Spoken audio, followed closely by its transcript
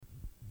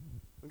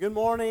Good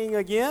morning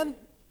again.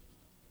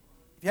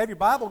 If you have your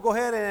Bible, go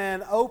ahead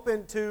and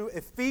open to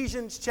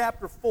Ephesians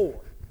chapter 4.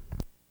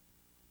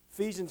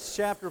 Ephesians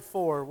chapter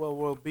 4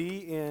 will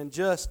be in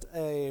just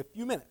a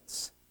few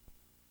minutes.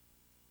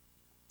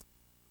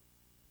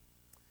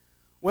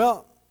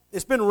 Well,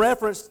 it's been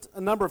referenced a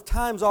number of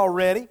times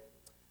already.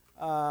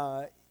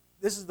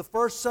 This is the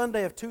first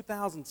Sunday of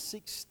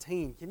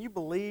 2016. Can you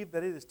believe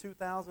that it is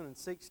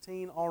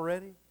 2016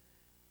 already?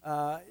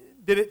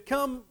 Did it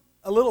come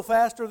a little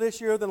faster this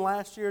year than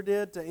last year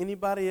did to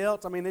anybody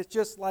else? I mean, it's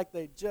just like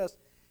they just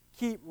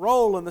keep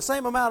rolling. The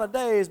same amount of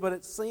days, but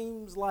it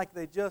seems like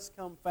they just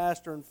come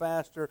faster and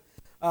faster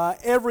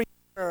every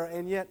year.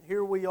 And yet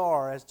here we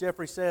are. As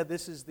Jeffrey said,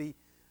 this is the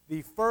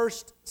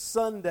first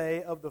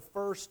Sunday of the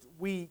first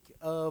week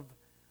of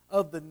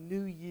the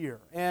new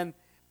year. And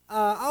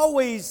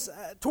always,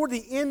 toward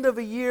the end of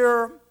a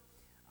year,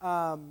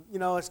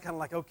 it's kind of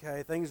like,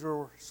 okay, things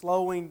are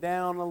slowing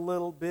down a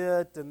little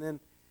bit, and then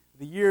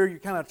the year, you're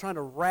kind of trying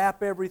to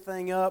wrap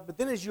everything up. But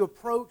then as you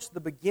approach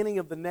the beginning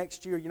of the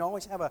next year, you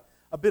always have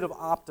a bit of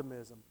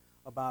optimism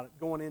about it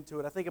going into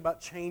it. I think about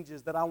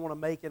changes that I want to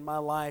make in my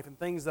life and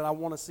things that I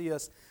want to see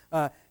us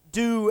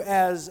do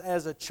as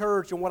a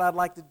church and what I'd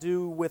like to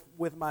do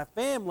with my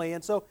family.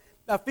 And so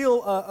I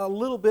feel a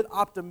little bit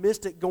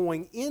optimistic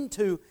going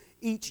into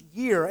each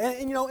year.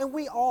 And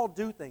we all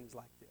do things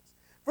like this.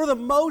 For the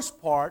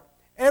most part,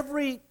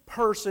 every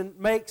person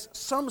makes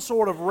some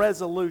sort of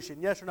resolution,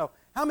 yes or no?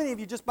 How many of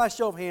you, just by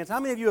show of hands, how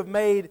many of you have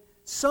made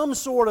some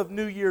sort of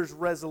New Year's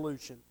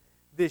resolution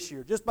this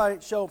year? Just by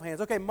show of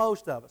hands. Okay,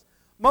 most of us.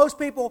 Most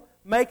people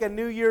make a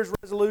New Year's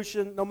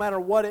resolution, no matter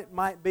what it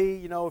might be.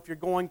 If you're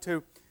going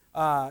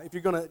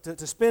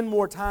to spend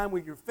more time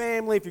with your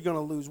family, if you're going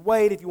to lose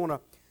weight, if you want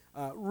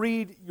to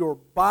read your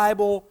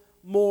Bible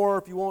more,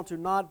 if you want to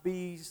not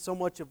be so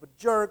much of a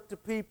jerk to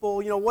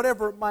people,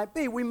 whatever it might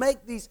be. We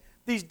make these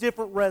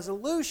different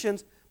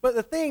resolutions. But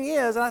the thing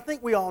is, and I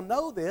think we all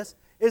know this,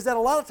 is that a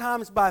lot of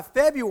times by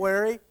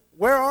February,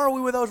 where are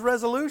we with those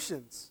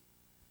resolutions?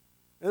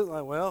 It's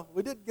like, well,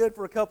 we did good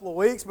for a couple of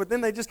weeks, but then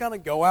they just kind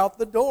of go out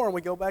the door and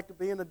we go back to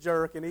being a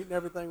jerk and eating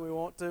everything we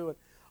want to and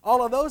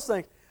all of those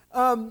things.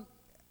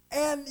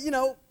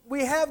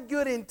 We have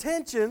good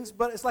intentions,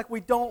 but it's like we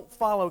don't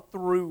follow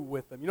through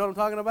with them. You know what I'm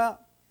talking about?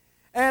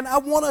 And I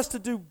want us to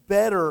do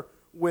better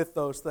with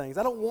those things.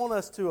 I don't want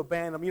us to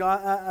abandon them.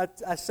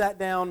 I sat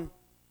down,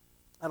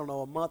 a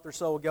month or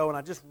so ago, and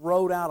I just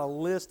wrote out a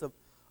list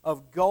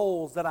of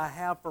goals that I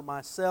have for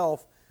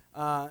myself,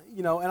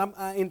 and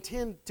I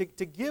intend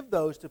to give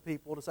those to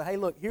people to say, hey,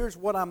 look, here's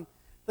what I'm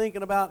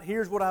thinking about.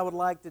 Here's what I would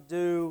like to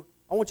do.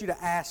 I want you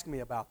to ask me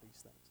about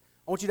these things.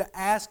 I want you to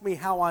ask me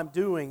how I'm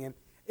doing and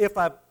if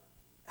I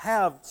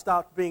have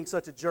stopped being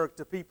such a jerk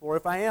to people, or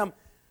if I am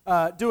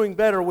doing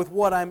better with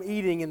what I'm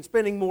eating and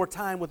spending more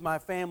time with my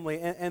family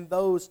and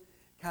those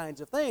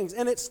kinds of things.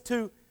 And it's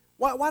to,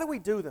 why do we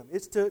do them?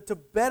 It's to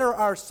better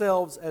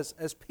ourselves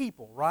as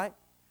people, right?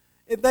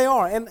 They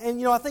are, and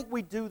I think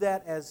we do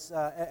that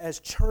as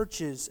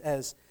churches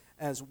as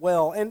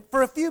well. And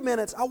for a few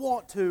minutes, I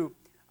want to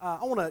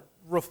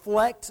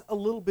reflect a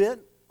little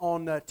bit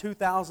on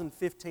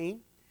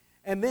 2015,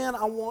 and then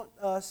I want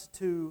us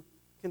to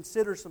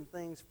consider some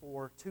things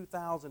for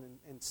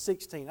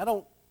 2016. I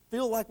don't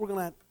feel like we're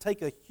going to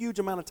take a huge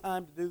amount of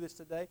time to do this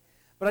today,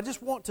 but I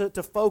just want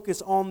to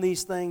focus on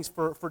these things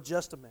for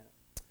just a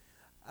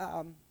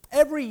minute.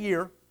 Every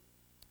year,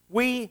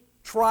 we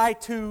try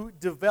to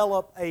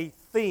develop a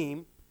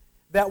theme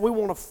that we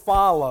want to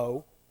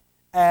follow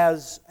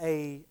as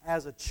a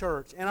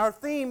church. And our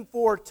theme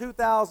for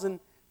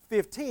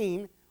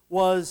 2015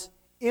 was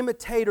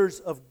Imitators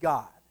of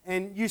God.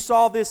 And you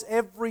saw this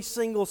every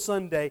single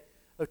Sunday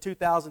of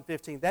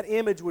 2015. That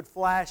image would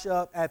flash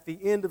up at the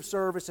end of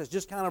service as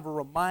just kind of a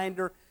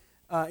reminder.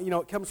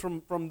 It comes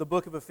from the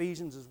book of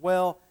Ephesians as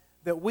well,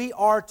 that we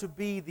are to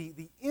be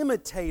the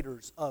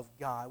imitators of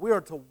God. We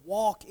are to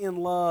walk in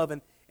love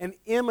and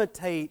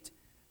imitate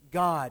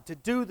God, to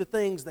do the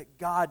things that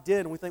God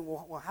did. And we think,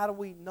 well, how do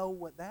we know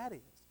what that is?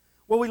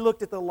 Well, we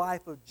looked at the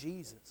life of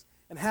Jesus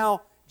and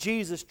how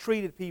Jesus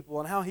treated people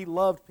and how He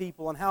loved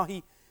people and how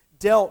He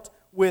dealt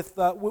with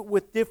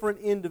different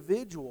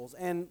individuals.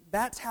 And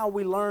that's how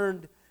we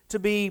learned to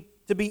be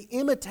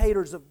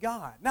imitators of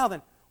God. Now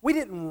then, we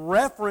didn't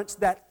reference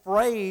that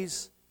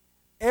phrase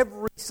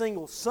every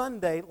single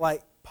Sunday,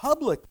 like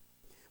publicly,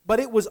 but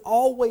it was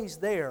always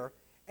there.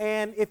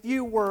 And if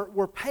you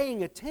were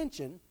paying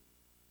attention,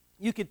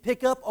 you could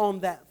pick up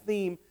on that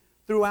theme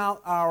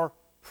throughout our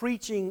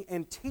preaching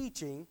and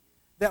teaching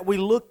that we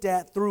looked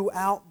at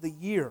throughout the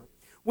year.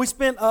 We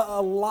spent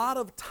a lot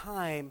of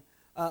time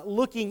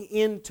looking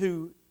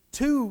into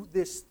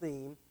this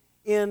theme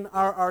in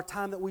our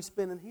time that we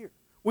spent in here.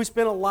 We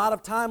spent a lot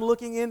of time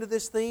looking into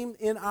this theme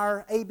in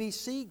our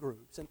ABC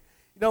groups. And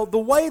the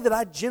way that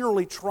I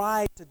generally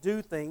try to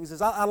do things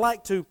is I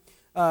like to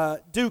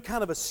do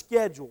kind of a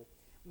schedule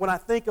when I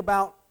think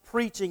about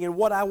preaching and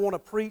what I want to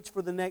preach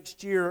for the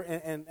next year,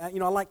 and I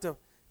like to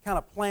kind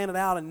of plan it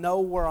out and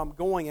know where I'm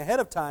going ahead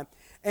of time.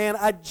 And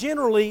I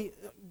generally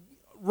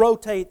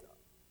rotate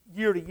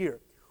year to year.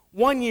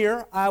 One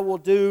year, I will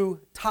do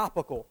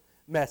topical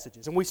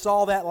messages, and we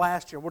saw that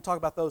last year. We'll talk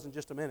about those in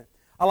just a minute.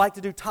 I like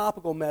to do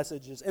topical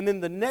messages, and then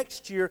the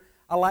next year,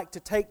 I like to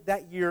take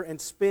that year and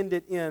spend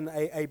it in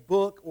a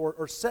book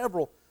or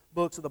several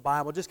books of the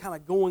Bible, just kind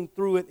of going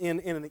through it in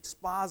an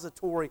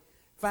expository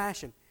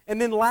fashion. And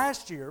then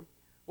last year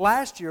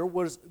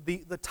was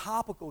the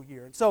topical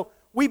year. And so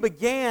we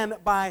began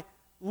by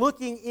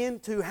looking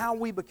into how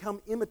we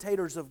become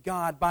imitators of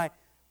God by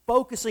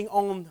focusing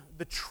on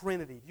the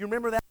Trinity. Do you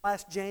remember that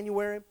last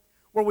January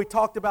where we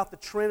talked about the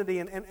Trinity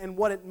and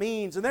what it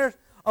means? And there's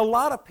a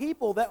lot of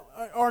people that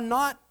are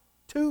not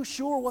too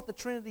sure what the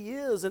Trinity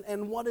is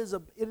and what it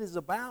is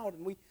about.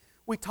 And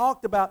we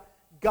talked about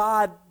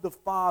God the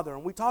Father,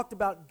 and we talked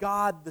about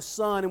God the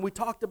Son, and we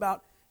talked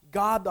about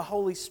God the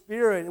Holy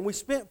Spirit. And we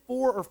spent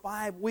 4 or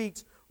 5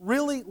 weeks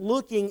really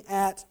looking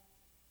at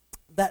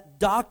that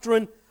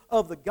doctrine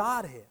of the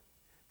Godhead,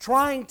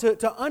 trying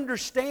to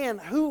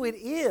understand who it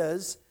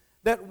is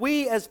that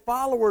we as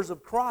followers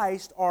of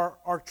Christ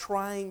are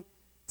trying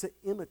to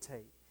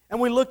imitate. And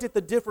we looked at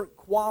the different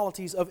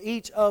qualities of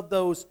each of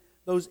those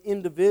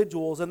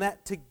individuals, and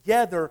that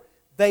together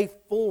they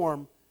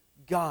form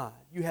God.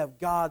 You have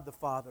God the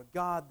Father,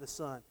 God the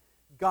Son,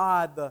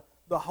 God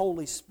the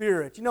Holy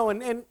Spirit.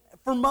 And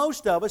for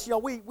most of us,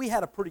 we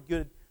had a pretty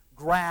good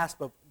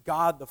grasp of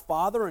God the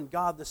Father and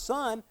God the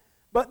Son,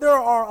 but there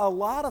are a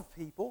lot of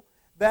people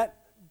that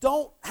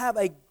don't have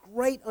a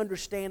great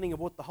understanding of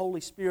what the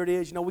Holy Spirit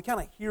is. We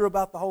kind of hear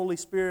about the Holy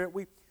Spirit.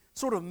 We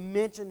sort of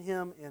mention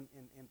Him in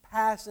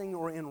passing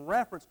or in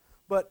reference,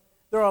 but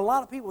there are a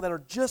lot of people that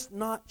are just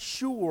not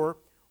sure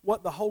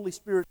what the Holy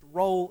Spirit's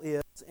role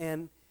is.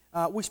 And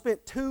we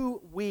spent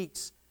 2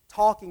 weeks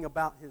talking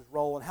about His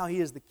role and how He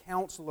is the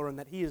counselor and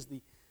that He is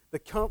the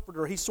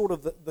comforter. He's sort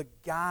of the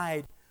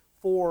guide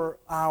for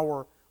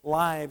our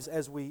lives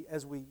as we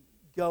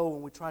go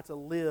and we try to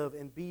live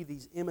and be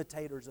these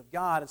imitators of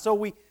God. And so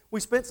we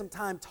spent some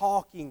time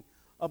talking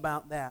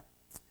about that.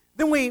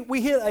 Then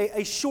we hit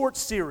a short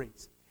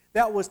series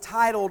that was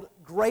titled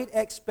Great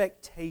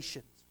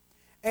Expectations.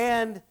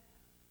 And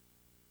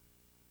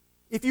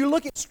if you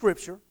look at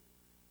Scripture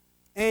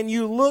and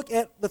you look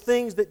at the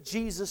things that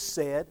Jesus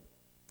said,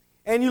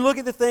 and you look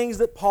at the things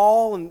that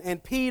Paul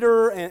and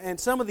Peter and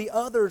some of the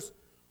others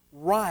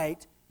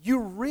write, you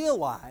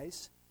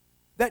realize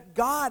that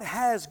God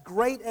has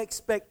great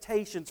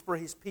expectations for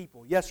His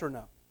people. Yes or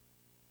no?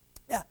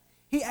 Yeah,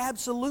 He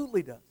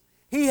absolutely does.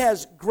 He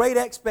has great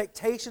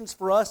expectations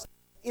for us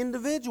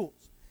individuals.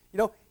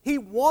 He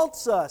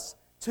wants us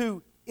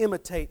to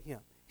imitate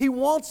Him. He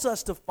wants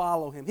us to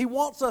follow Him. He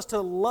wants us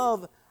to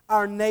love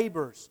our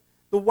neighbors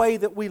the way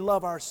that we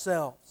love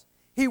ourselves.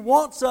 He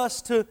wants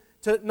us to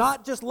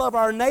not just love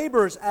our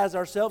neighbors as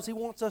ourselves, He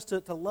wants us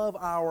to love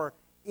our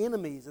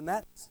enemies, and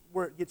that's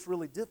where it gets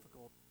really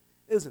difficult,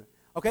 isn't it?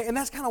 Okay, and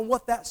that's kind of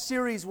what that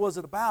series was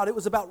about. It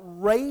was about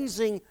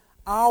raising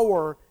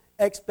our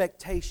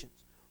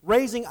expectations.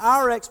 Raising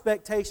our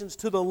expectations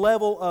to the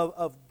level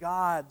of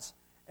God's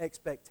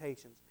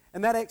expectations.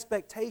 And that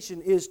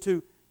expectation is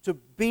to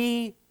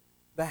be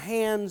the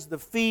hands, the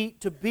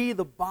feet, to be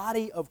the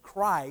body of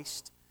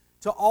Christ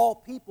to all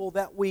people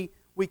that we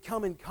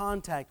come in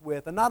contact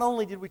with. And not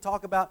only did we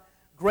talk about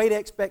great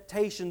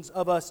expectations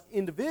of us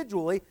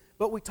individually,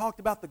 but we talked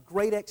about the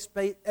great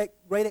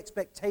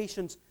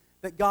expectations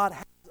that God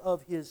has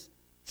of His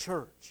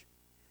church.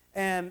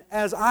 And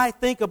as I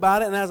think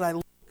about it and as I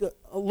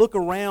look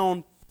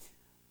around,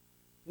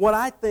 what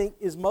I think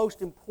is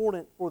most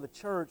important for the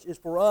church is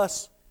for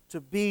us to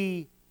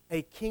be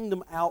a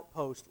kingdom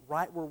outpost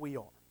right where we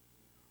are.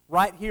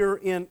 Right here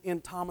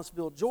in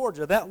Thomasville,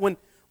 Georgia. That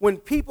when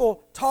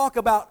people talk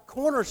about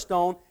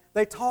Cornerstone,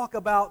 they talk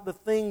about the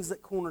things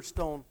that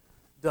Cornerstone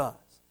does.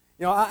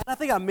 I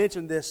think I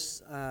mentioned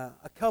this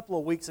a couple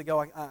of weeks ago.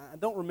 I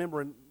don't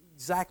remember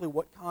exactly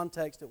what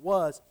context it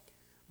was,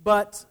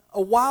 but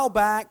a while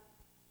back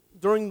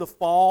during the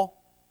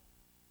fall,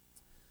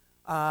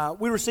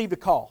 we received a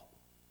call.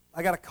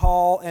 I got a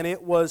call, and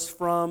it was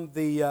from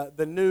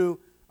the new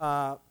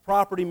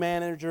property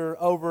manager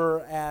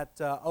over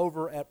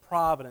at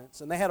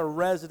Providence, and they had a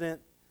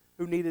resident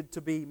who needed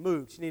to be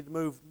moved. She needed to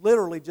move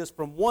literally just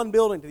from one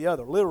building to the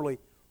other, literally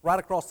right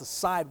across the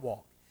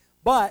sidewalk.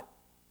 But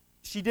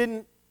she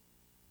couldn't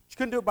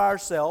do it by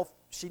herself.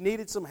 She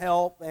needed some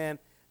help, and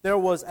there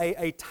was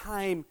a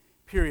time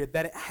period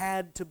that it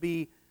had to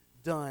be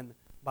done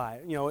by.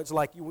 It's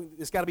like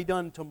it's got to be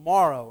done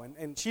tomorrow,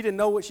 and she didn't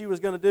know what she was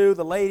going to do.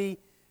 The lady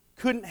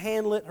couldn't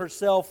handle it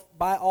herself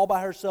all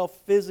by herself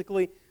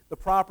physically. The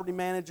property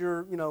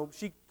manager,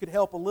 she could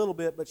help a little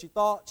bit, but she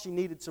thought she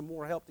needed some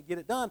more help to get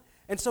it done.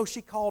 And so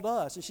she called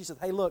us, and she said,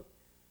 hey, look,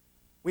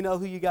 we know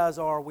who you guys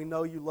are. We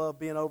know you love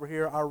being over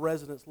here. Our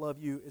residents love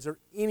you. Is there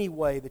any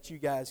way that you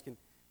guys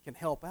can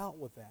help out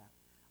with that?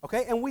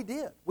 Okay, and we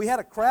did. We had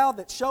a crowd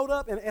that showed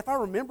up, and if I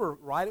remember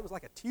right, it was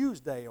like a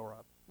Tuesday or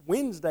a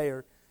Wednesday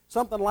or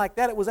something like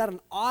that. It was at an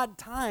odd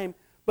time,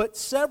 but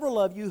several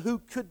of you who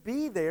could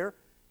be there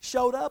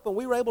showed up, and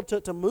we were able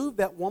to move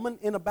that woman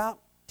in about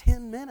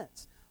 10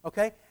 minutes.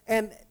 Okay,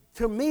 and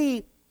to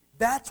me,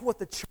 that's what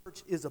the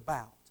church is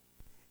about.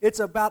 It's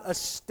about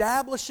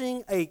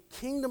establishing a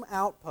kingdom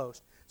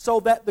outpost so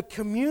that the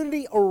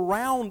community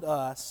around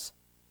us,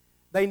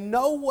 they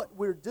know what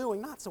we're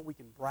doing, not so we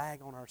can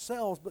brag on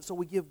ourselves, but so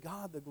we give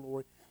God the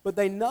glory. But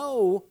they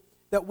know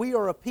that we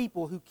are a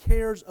people who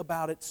cares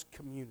about its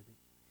community,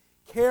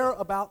 care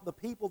about the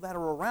people that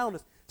are around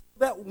us, so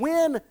that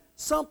when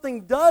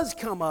something does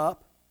come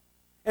up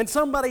and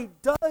somebody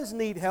does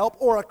need help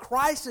or a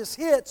crisis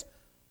hits,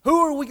 who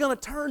are we going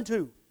to turn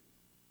to?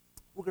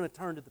 We're going to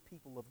turn to the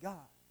people of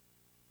God.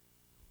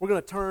 We're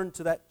going to turn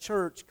to that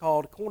church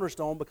called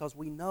Cornerstone because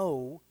we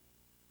know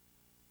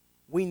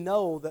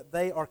that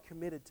they are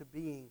committed to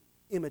being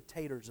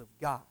imitators of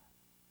God.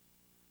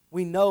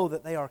 We know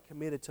that they are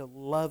committed to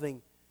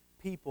loving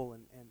people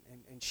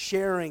and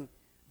sharing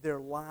their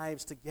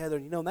lives together.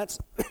 You know, that's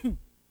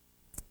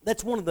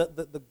one of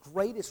the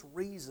greatest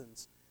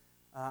reasons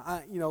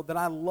that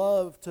I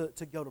love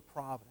to go to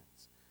Providence.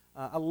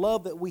 I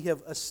love that we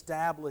have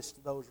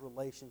established those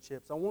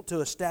relationships. I want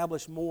to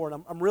establish more,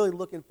 and I'm really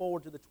looking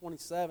forward to the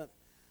 27th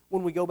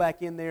when we go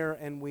back in there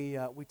and we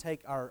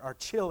take our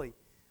chili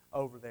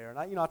over there.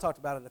 And I talked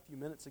about it a few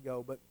minutes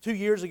ago, but 2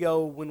 years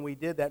ago when we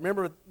did that,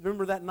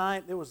 remember that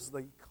night? It was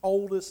the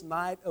coldest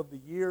night of the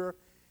year.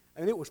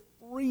 I mean, it was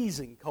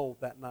freezing cold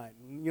that night.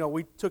 And,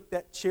 we took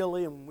that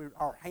chili and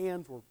our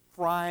hands were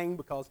frying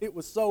because it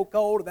was so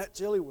cold and that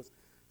chili was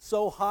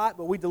so hot.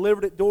 But we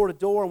delivered it door to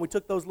door, and we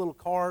took those little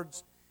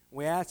cards.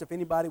 We asked if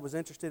anybody was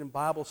interested in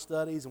Bible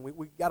studies, and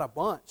we got a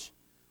bunch.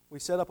 We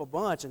set up a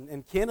bunch,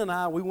 and Ken and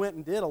I, we went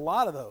and did a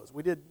lot of those.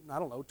 We did,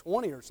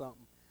 20 or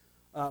something,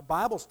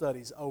 Bible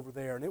studies over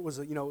there, and it was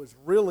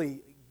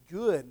really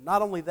good.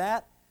 Not only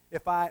that,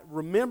 if I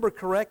remember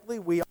correctly,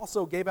 we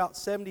also gave out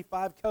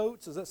 75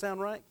 coats. Does that sound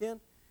right, Ken?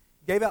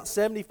 Gave out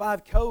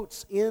 75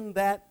 coats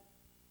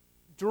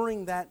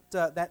during that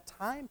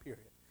time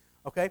period.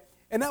 Okay.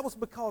 And that was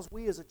because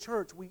we as a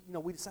church, we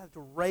decided to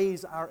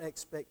raise our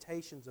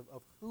expectations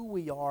of who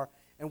we are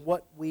and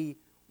what we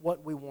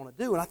want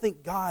to do. And I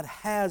think God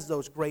has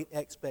those great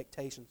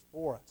expectations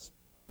for us.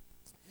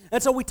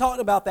 And so we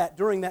talked about that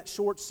during that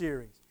short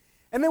series.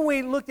 And then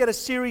we looked at a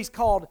series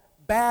called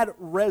Bad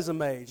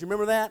Resumes. You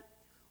remember that?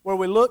 Where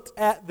we looked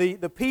at the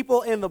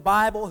people in the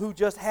Bible who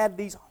just had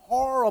these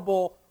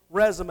horrible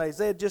resumes.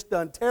 They had just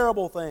done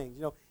terrible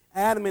things.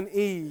 Adam and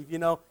Eve,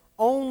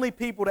 only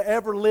people to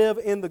ever live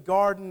in the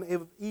Garden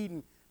of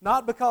Eden.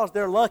 Not because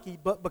they're lucky,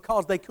 but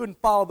because they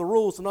couldn't follow the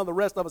rules, so none of the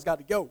rest of us got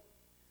to go.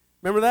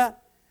 Remember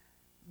that?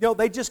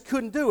 They just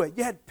couldn't do it.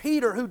 You had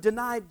Peter who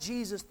denied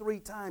Jesus 3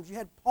 times. You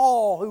had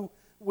Paul who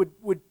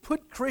would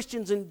put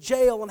Christians in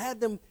jail and had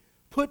them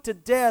put to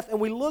death.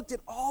 And we looked at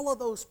all of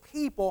those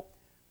people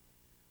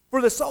for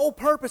the sole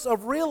purpose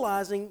of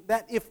realizing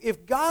that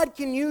if God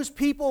can use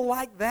people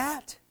like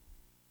that,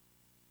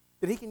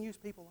 then He can use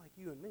people like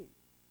you and me.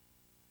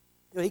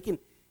 He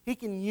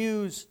can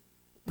use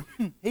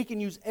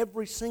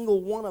every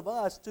single one of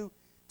us to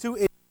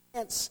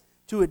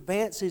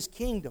advance His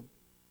kingdom.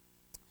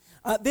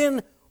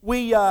 Then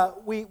we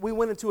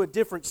went into a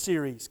different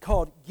series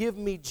called Give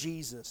Me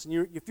Jesus.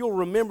 And if you'll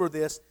remember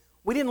this,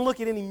 we didn't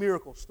look at any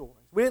miracle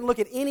stories. We didn't look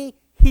at any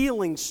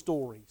healing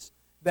stories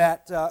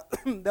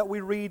that we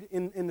read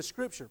in the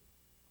Scripture.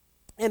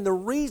 And the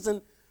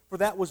reason for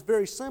that was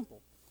very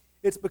simple.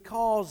 It's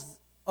because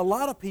a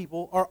lot of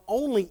people are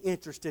only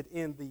interested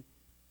in the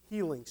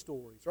healing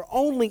stories, are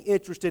only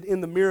interested in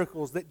the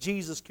miracles that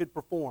Jesus could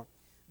perform,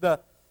 the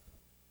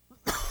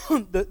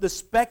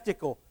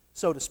spectacle,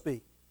 so to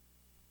speak.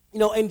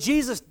 And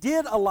Jesus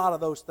did a lot of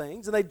those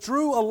things, and they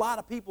drew a lot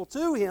of people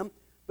to Him,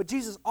 but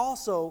Jesus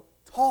also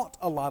taught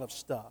a lot of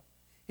stuff.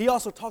 He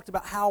also talked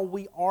about how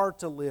we are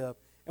to live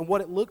and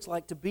what it looks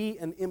like to be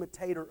an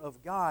imitator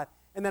of God,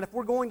 and that if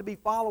we're going to be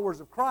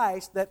followers of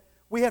Christ, that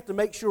we have to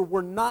make sure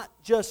we're not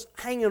just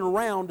hanging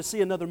around to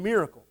see another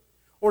miracle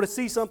or to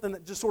see something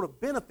that just sort of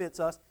benefits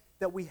us,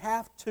 that we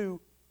have to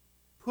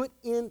put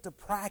into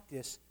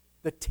practice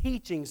the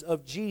teachings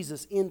of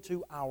Jesus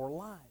into our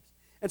lives.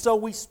 And so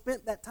we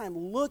spent that time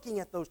looking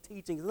at those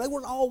teachings, and they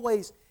weren't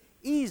always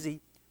easy,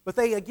 but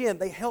they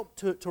helped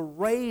to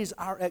raise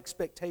our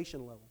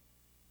expectation level.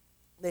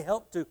 They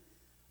helped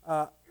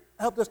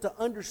us to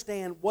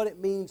understand what it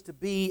means to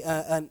be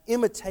an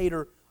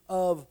imitator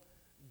of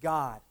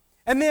God.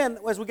 And then,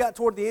 as we got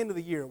toward the end of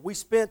the year, we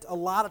spent a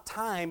lot of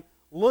time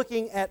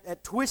looking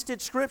at twisted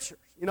scriptures,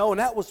 and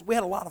we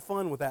had a lot of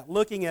fun with that,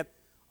 looking at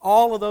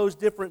all of those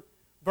different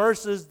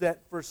verses that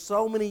for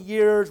so many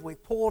years we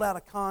pulled out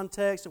of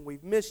context and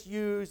we've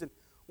misused, and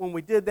when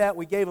we did that,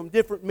 we gave them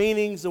different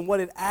meanings than what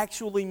it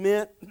actually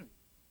meant. And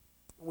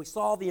we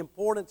saw the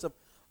importance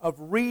of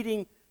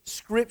reading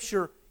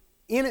Scripture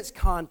in its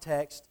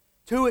context,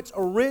 to its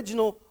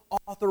original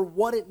author,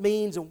 what it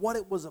means and what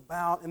it was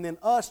about, and then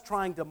us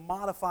trying to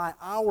modify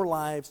our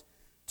lives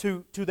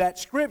to that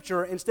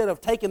Scripture instead of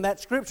taking that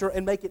Scripture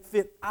and make it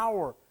fit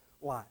our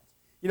lives.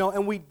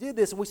 And we did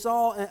this, and we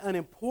saw an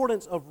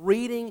importance of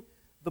reading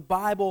the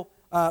Bible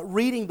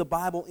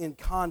in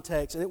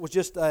context, and it was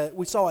just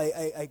we saw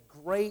a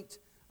great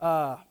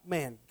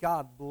Man,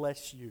 God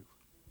bless you.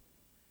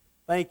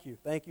 Thank you,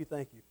 thank you,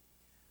 thank you.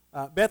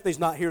 Bethany's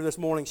not here this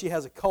morning. She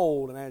has a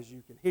cold, and as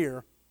you can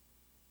hear,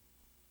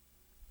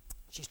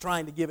 she's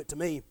trying to give it to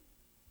me,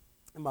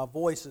 and my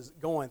voice is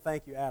going.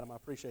 Thank you, Adam. I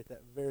appreciate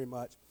that very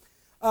much.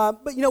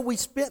 But, we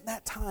spent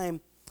that time,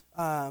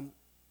 and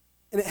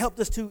it helped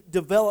us to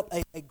develop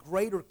a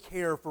greater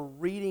care for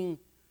reading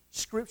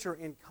Scripture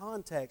in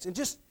context. And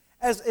just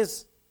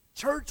as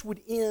church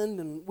would end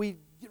and we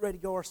get ready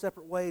to go our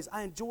separate ways,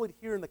 I enjoyed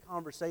hearing the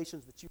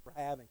conversations that you were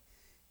having.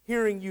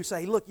 Hearing you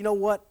say, look, you know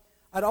what?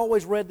 I'd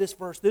always read this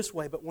verse this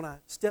way, but when I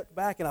stepped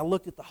back and I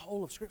looked at the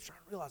whole of Scripture,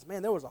 I realized,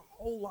 man, there was a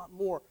whole lot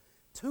more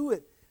to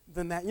it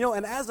than that.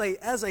 And as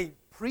a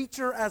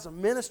preacher, as a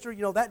minister,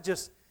 that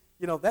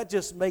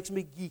just makes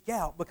me geek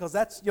out, because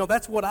that's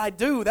what I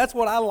do. That's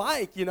what I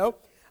like,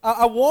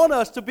 I want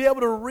us to be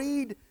able to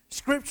read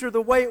Scripture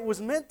the way it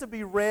was meant to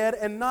be read,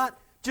 and not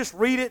just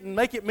read it and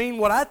make it mean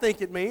what I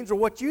think it means or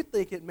what you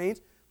think it means,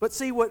 but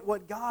see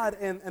what God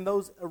and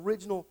those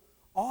original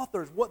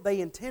authors, what they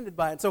intended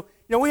by it. And so,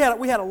 we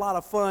had a lot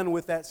of fun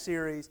with that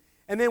series.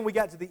 And then we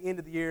got to the end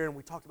of the year and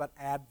we talked about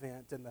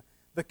Advent and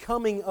the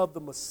coming of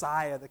the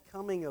Messiah, the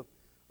coming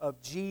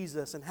of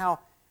Jesus, and how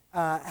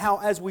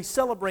as we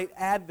celebrate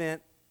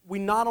Advent, we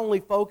not only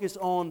focus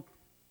on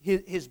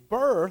his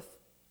birth,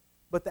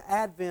 but the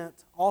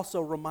Advent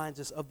also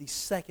reminds us of the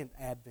second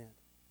Advent,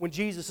 when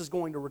Jesus is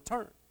going to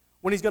return,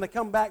 when He's going to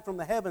come back from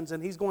the heavens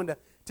and He's going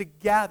to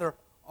gather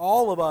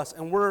all of us,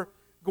 and we're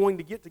going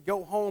to get to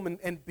go home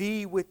and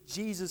be with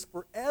Jesus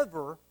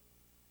forever,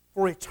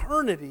 for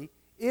eternity,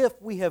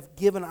 if we have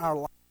given our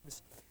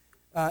lives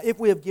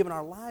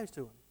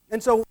to Him.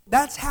 And so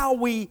that's how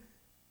we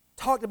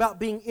talked about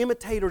being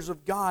imitators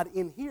of God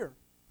in here.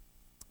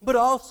 But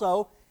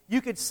also,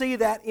 you could see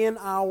that in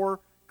our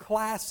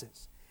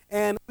classes.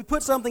 And we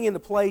put something into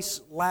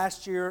place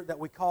last year that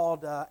we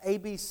called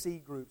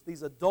ABC groups,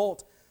 these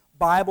adult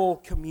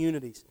Bible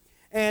communities.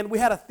 And we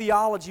had a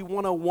Theology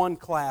 101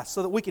 class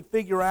so that we could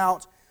figure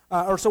out,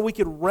 or so we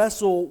could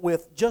wrestle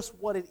with just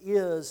what it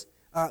is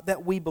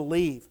that we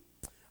believe.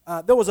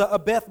 There was a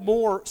Beth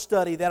Moore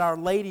study that our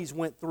ladies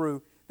went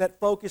through that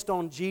focused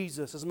on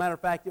Jesus. As a matter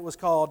of fact, it was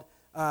called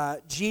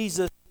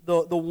Jesus,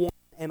 the One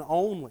and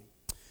Only.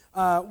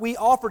 We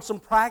offered some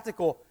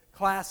practical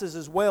classes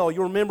as well.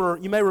 You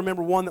may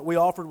remember one that we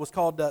offered was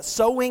called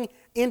Sowing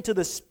into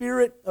the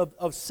Spirit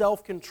of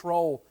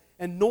Self-Control.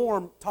 And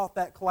Norm taught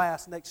that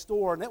class next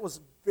door, and that was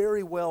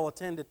very well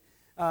attended.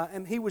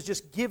 And he was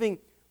just giving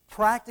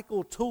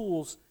practical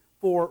tools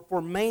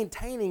for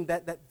maintaining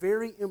that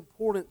very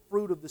important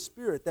fruit of the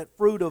Spirit, that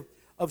fruit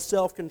of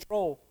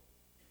self-control.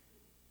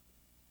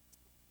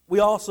 We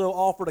also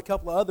offered a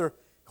couple of other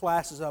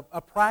classes,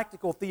 a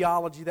practical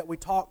theology that we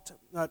talked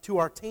to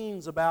our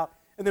teens about,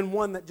 and then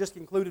one that just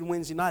concluded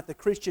Wednesday night, the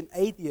Christian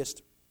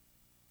Atheist,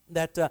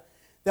 that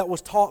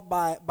was taught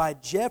by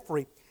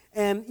Jeffrey.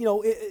 And,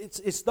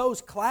 it's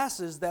those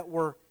classes that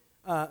were,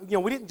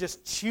 we didn't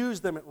just choose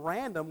them at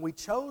random. We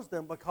chose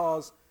them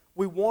because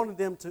we wanted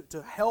them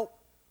to help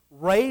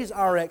raise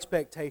our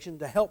expectation,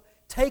 to help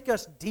take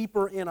us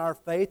deeper in our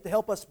faith, to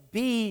help us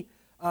be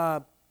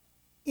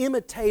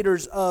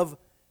imitators of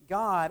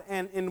God.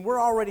 And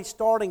we're already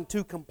starting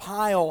to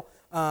compile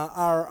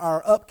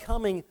our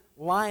upcoming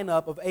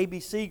lineup of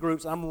ABC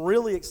groups. I'm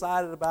really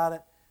excited about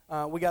it.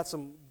 We got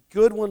some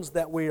good ones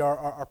that we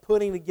are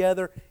putting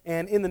together,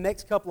 and in the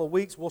next couple of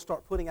weeks we'll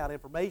start putting out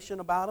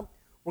information about them.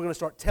 We're going to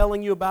start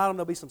telling you about them.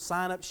 There'll be some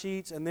sign-up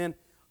sheets, and then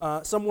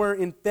somewhere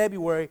in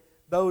February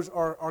those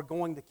are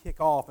going to kick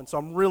off, and so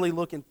I'm really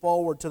looking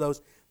forward to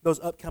those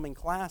upcoming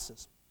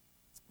classes.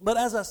 But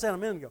as I said a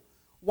minute ago,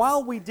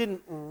 while we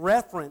didn't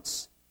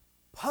reference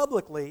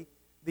publicly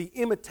the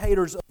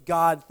imitators of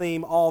God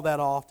theme all that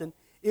often,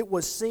 it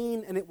was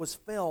seen and it was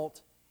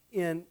felt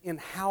in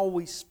how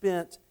we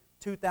spent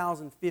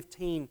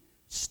 2015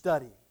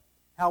 studying,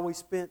 how we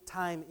spent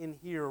time in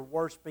here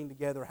worshiping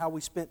together, how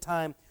we spent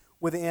time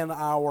within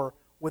our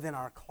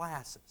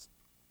classes.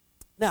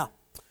 Now,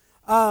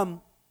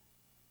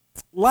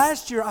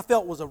 last year I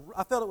felt it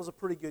was a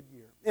pretty good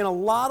year in a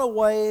lot of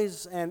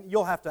ways, and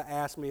you'll have to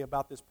ask me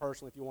about this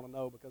personally if you want to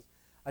know, because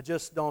I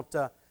just don't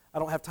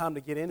have time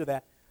to get into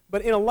that.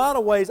 But in a lot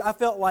of ways, I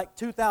felt like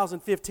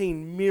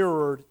 2015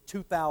 mirrored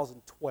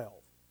 2012.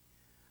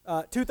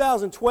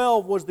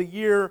 2012 was the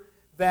year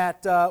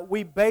that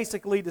we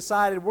basically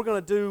decided we're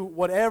going to do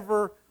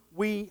whatever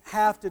we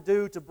have to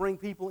do to bring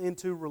people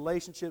into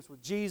relationships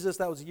with Jesus.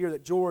 That was the year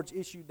that George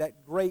issued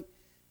that great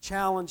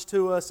challenge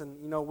to us,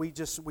 and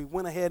we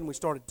went ahead and we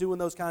started doing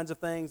those kinds of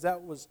things.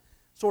 That was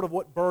sort of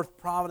what birthed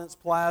Providence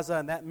Plaza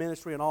and that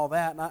ministry and all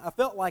that. And I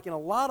felt like in a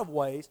lot of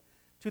ways,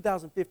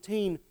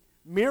 2015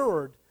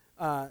 mirrored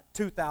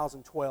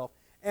 2012.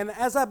 And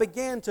as I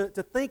began to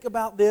think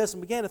about this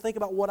and began to think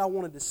about what I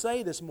wanted to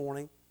say this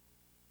morning,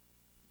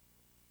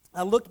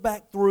 I looked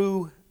back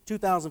through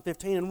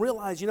 2015 and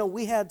realized,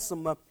 we had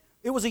some,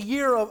 it was a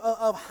year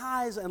of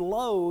highs and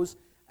lows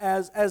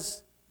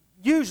as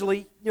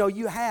usually,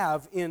 you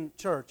have in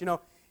church.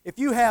 if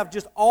you have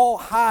just all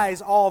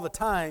highs all the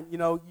time,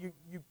 you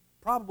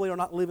probably are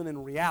not living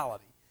in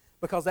reality,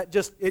 because that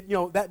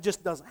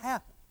just doesn't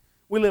happen.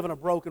 We live in a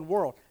broken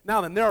world.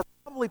 Now then, there are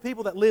probably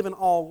people that live in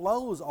all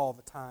lows all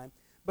the time,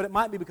 but it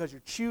might be because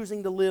you're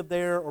choosing to live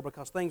there or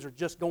because things are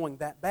just going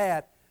that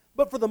bad.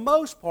 But for the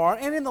most part,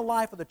 and in the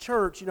life of the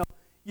church,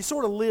 you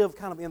sort of live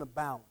kind of in a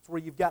balance where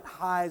you've got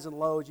highs and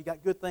lows, you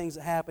got good things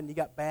that happen, you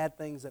got bad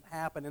things that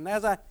happen. And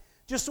as I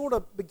just sort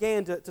of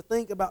began to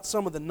think about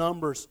some of the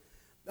numbers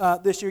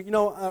this year,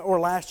 or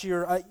last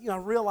year, I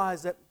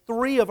realized that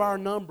three of our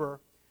number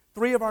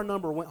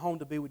went home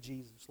to be with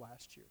Jesus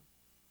last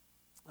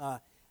year.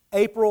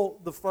 April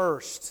the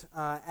 1st,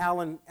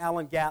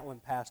 Alan Gatlin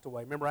passed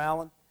away. Remember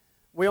Alan?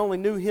 We only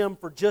knew him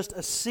for just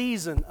a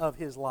season of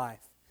his life.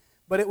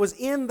 But it was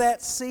in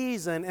that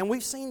season, and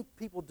we've seen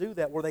people do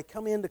that, where they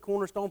come into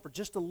Cornerstone for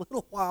just a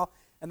little while,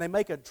 and they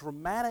make a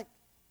dramatic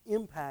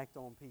impact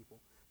on people.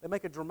 They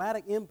make a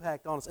dramatic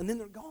impact on us, and then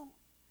they're gone.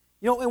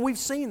 And we've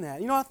seen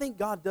that. I think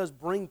God does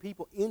bring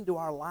people into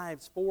our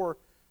lives for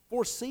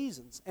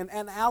seasons. And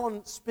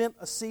Alan spent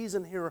a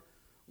season here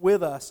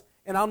with us,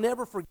 and I'll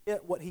never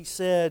forget what he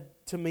said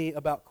to me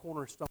about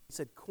Cornerstone. He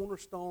said,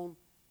 Cornerstone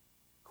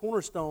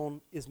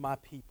is my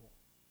people.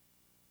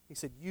 He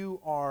said,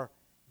 you are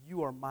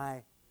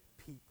my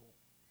people.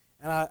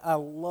 And I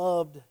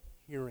loved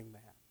hearing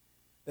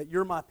that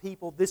you're my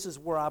people. This is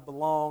where I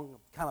belong.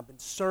 I've kind of been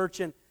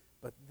searching,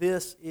 but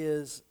this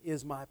is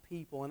my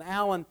people. And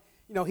Alan,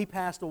 he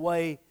passed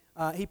away.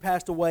 He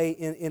passed away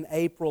in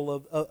April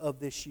of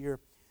this year,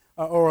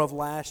 or of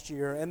last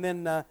year. And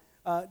then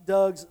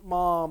Doug's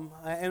mom,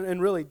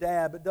 and really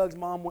Dad, but Doug's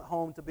mom went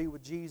home to be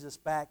with Jesus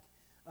back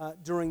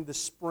during the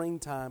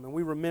springtime. And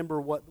we remember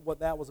what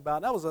that was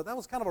about. That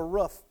was kind of a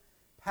rough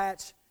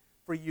patch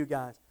for you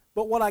guys.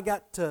 But what I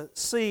got to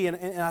see,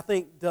 and I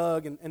think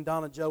Doug and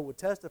Donna Joe would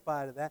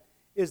testify to that,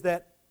 is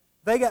that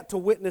they got to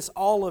witness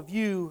all of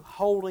you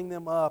holding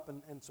them up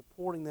and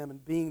supporting them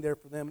and being there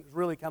for them. It was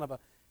really kind of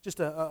just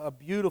a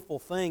beautiful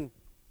thing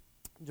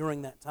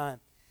during that time.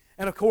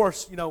 And of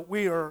course,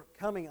 we are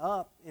coming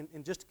up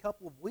in just a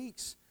couple of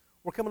weeks.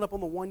 We're coming up on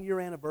the 1-year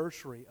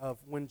anniversary of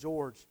when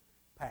George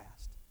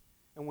passed.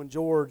 And when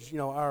George,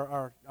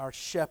 our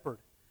shepherd,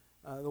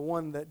 the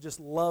one that just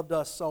loved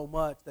us so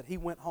much that he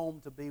went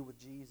home to be with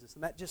Jesus.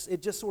 And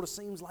it just sort of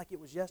seems like it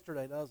was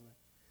yesterday, doesn't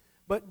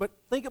it? But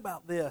think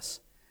about this.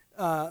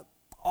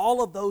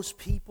 All of those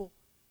people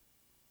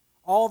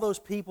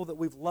that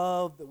we've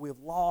loved, that we've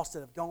lost, that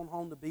have gone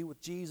home to be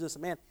with Jesus,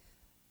 man,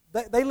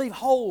 they leave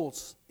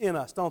holes in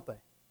us, don't they?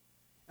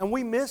 And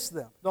we miss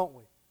them, don't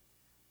we?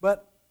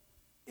 But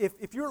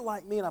if you're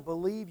like me, and I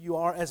believe you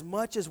are, as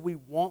much as we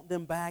want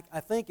them back, I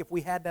think if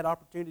we had that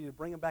opportunity to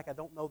bring them back, I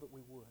don't know that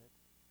we would.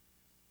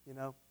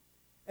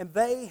 And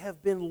they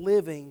have been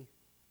living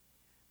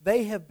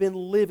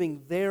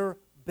their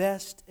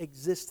best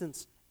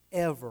existence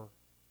ever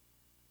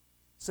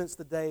since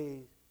the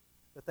day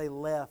that they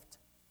left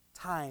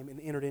time and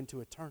entered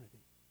into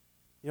eternity.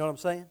 You know what I'm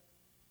saying?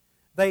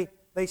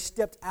 They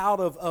stepped out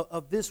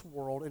of this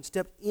world and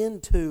stepped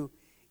into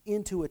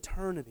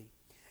eternity.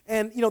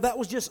 And that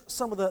was just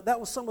some of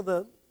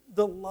the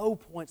low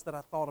points that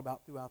I thought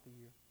about throughout the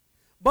year.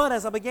 But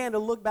as I began to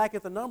look back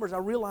at the numbers, I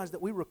realized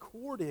that we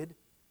recorded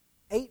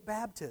 8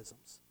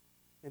 baptisms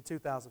in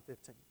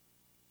 2015.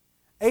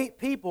 8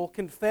 people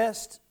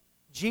confessed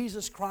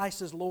Jesus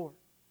Christ as Lord.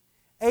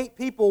 8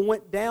 people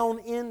went down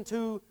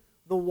into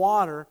the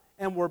water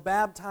and were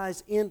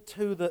baptized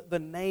into the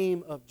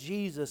name of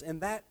Jesus.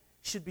 And that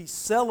should be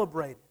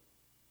celebrated.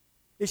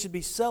 It should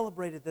be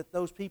celebrated that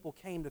those people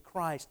came to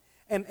Christ.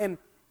 And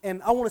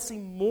I want to see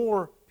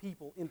more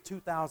people in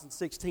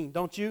 2016,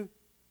 don't you?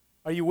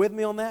 Are you with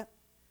me on that?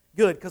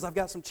 Good, because I've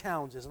got some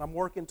challenges, and I'm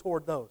working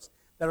toward those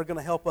that are going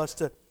to help us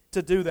to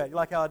do that. You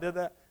like how I did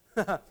that?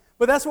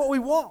 But that's what we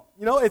want.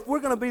 If we're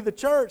going to be the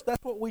church,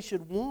 that's what we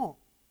should want.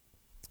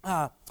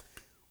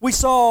 We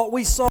saw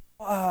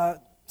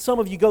some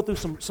of you go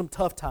through some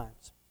tough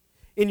times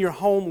in your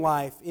home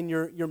life, in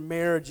your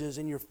marriages,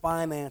 in your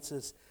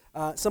finances.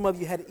 Some of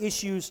you had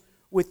issues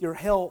with your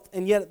health,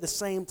 and yet at the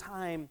same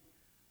time,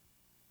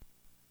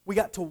 we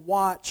got to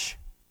watch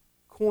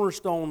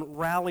Cornerstone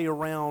rally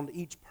around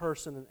each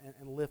person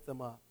and lift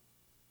them up.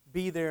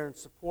 Be there and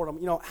support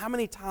them. How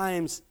many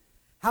times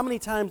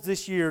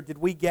this year did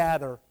we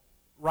gather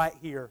right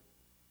here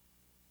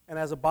and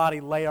as a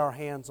body lay our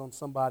hands on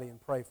somebody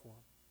and pray for them?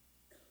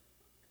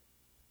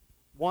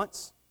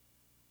 Once?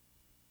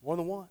 More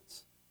than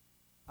once.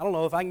 I don't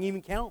know if I can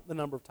even count the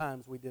number of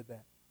times we did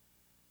that.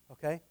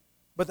 Okay?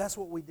 But that's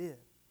what we did.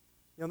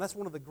 And that's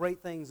one of the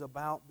great things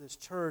about this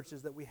church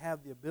is that we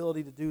have the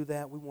ability to do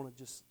that. We want to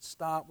just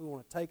stop. We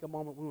want to take a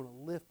moment. We want to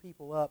lift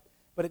people up.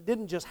 But it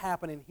didn't just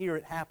happen in here.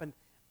 It happened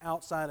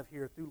outside of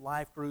here through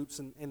life groups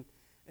and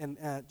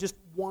just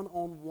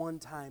one-on-one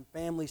time,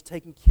 families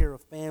taking care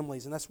of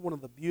families. And that's one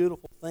of the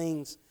beautiful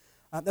things.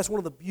 That's one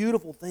of the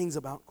beautiful things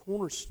about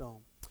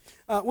Cornerstone.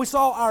 We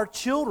saw our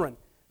children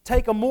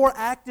take a more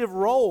active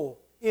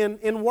role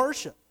in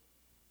worship.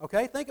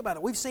 Okay, think about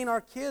it. We've seen our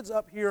kids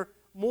up here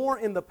more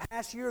in the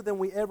past year than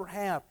we ever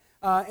have.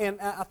 And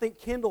I think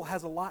Kendall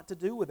has a lot to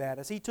do with that.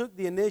 As he took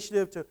the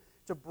initiative to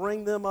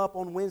bring them up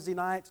on Wednesday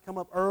nights, come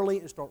up early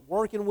and start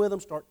working with them,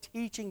 start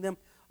teaching them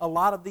a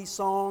lot of these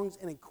songs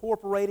and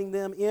incorporating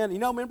them in. You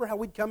know, remember how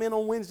we'd come in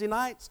on Wednesday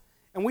nights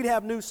and we'd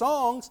have new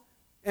songs,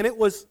 and it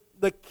was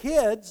the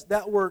kids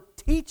that were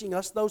teaching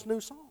us those new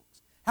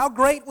songs. How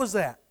great was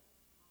that?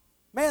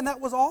 Man,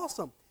 that was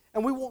awesome.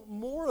 And we want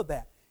more of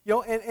that. You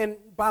know, and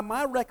by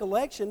my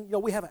recollection, you know,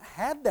 we haven't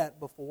had that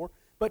before,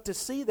 but to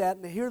see that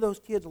and to hear those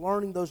kids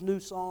learning those new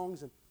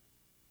songs and,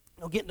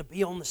 you know, getting to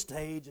be on the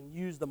stage and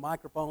use the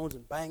microphones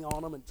and bang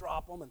on them and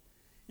drop them, and,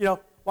 you know,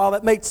 while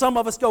that made some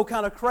of us go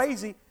kind of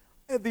crazy,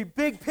 the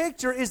big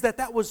picture is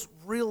that was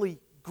really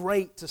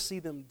great to see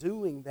them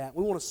doing that.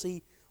 We want to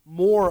see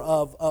more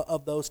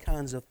of those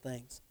kinds of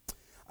things.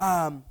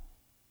 Like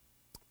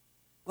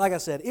I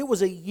said, it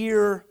was a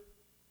year,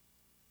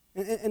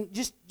 and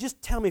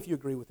just tell me if you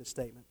agree with this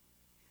statement.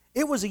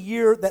 It was a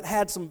year that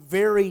had some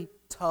very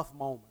tough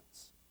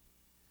moments,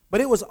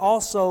 but it was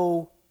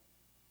also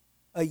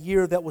a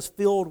year that was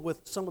filled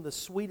with some of the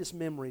sweetest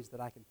memories that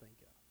I can think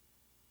of.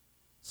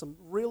 Some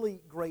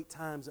really great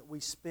times that we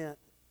spent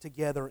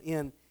together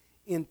in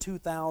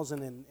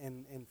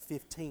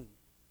 2015.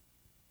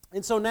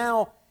 And so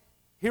now,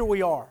 here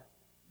we are,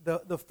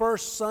 the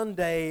first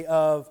Sunday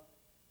of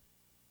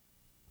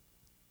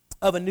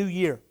a new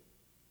year.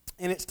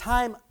 And it's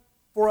time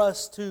for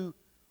us to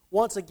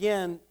once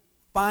again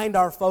find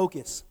our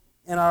focus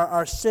and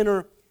our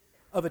center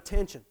of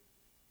attention.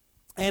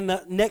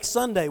 And next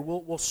Sunday,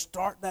 we'll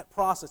start that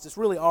process. It's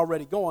really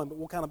already going, but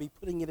we'll kind of be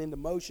putting it into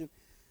motion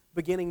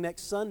beginning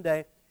next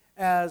Sunday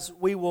as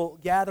we will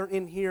gather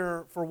in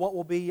here for what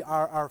will be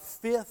our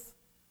fifth,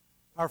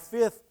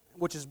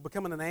 which is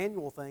becoming an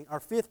annual thing, our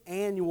fifth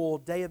annual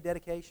Day of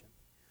Dedication,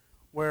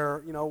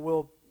 where, you know,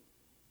 we'll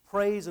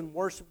praise and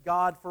worship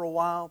God for a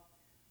while.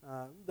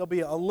 There'll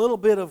be a little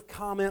bit of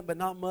comment, but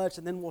not much,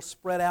 and then we'll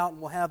spread out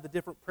and we'll have the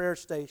different prayer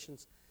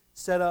stations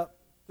set up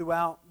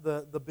throughout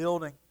the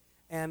building.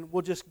 And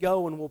we'll just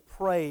go and we'll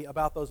pray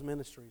about those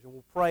ministries. And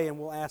we'll pray and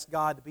we'll ask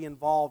God to be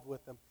involved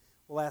with them.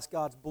 We'll ask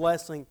God's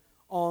blessing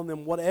on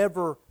them,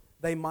 whatever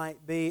they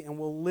might be. And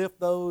we'll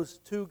lift those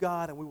to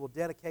God, and we will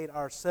dedicate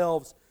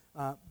ourselves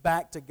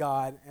back to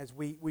God as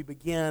we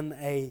begin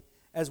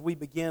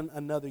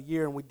another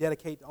year. And we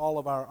dedicate all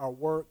of our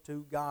work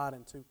to God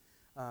and to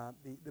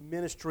the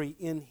ministry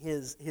in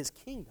His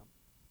kingdom.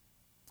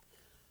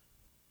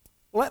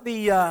 Well, at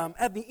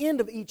the end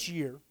of each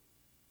year,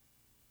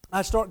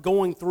 I start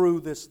going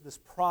through this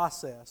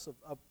process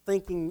of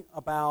thinking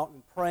about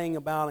and praying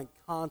about and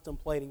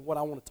contemplating what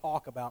I want to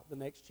talk about the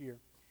next year.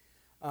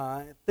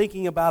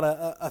 Thinking about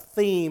a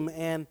theme,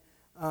 and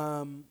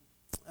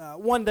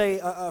one day,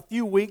 a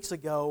few weeks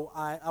ago,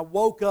 I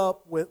woke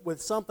up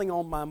with something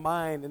on my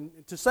mind, and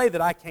to say that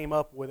I came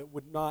up with it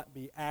would not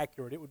be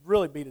accurate. It would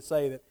really be to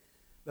say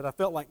that I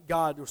felt like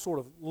God was sort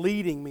of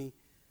leading me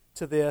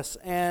to this,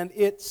 and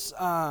it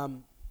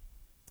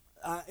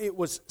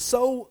was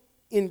so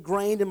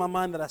ingrained in my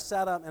mind that I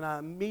sat up and I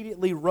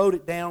immediately wrote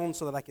it down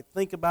so that I could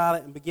think about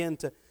it and begin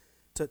to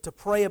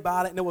pray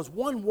about it. And there was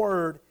one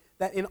word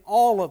that in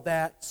all of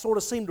that sort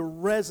of seemed to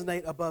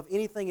resonate above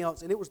anything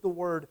else, and it was the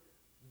word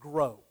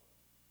grow.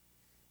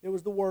 It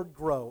was the word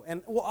grow.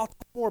 And I'll talk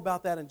more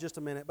about that in just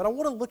a minute, but I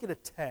want to look at a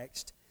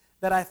text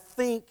that I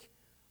think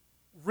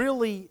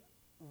really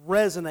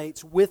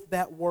resonates with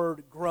that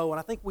word grow, and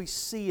I think we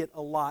see it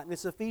a lot. And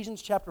it's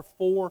Ephesians chapter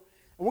 4,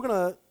 and we're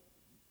going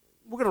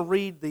to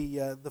read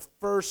the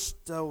first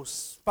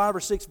 5 or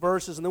 6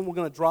 verses, and then we're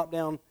going to drop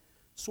down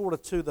sort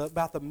of to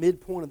about the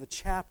midpoint of the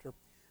chapter.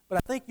 But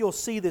I think you'll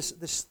see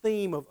this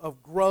theme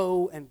of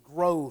grow and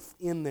growth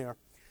in there.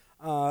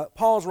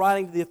 Paul's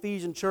writing to the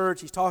Ephesian church.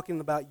 He's talking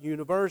about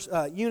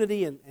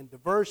unity and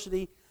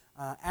diversity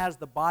as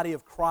the body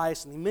of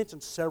Christ, and he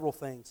mentions several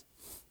things.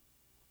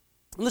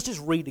 Let's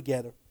just read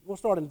together. We'll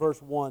start in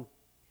verse 1.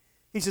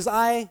 He says,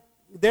 I,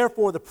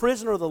 therefore, the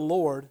prisoner of the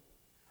Lord,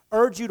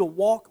 urge you to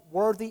walk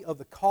worthy of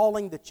the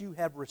calling that you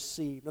have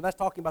received. Now that's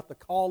talking about the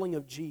calling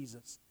of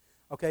Jesus.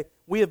 Okay?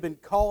 We have been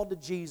called to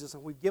Jesus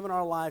and we've given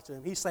our lives to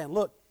Him. He's saying,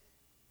 look,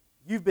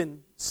 you've been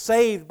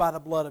saved by the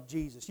blood of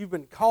Jesus. You've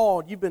been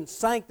called, you've been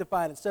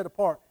sanctified and set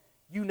apart.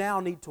 You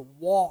now need to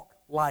walk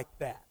like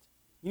that.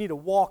 You need to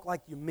walk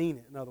like you mean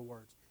it, in other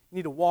words. You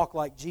need to walk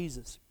like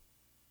Jesus.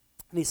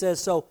 And he says,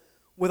 so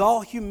with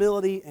all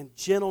humility and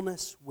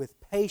gentleness, with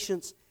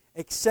patience,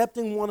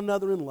 accepting one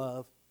another in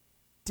love,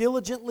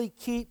 diligently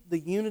keep the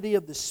unity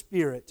of the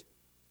Spirit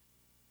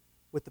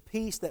with the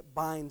peace that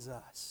binds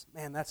us.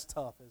 Man, that's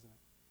tough, isn't it?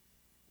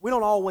 We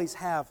don't always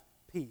have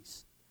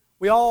peace.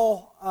 We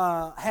all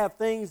have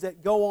things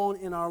that go on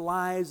in our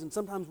lives, and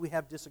sometimes we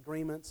have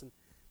disagreements and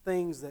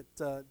things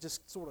that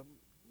just sort of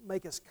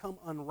make us come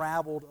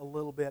unraveled a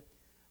little bit.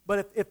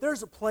 But if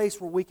there's a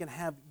place where we can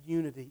have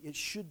unity, it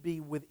should be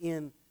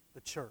within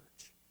the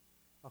church.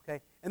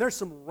 Okay? And there's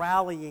some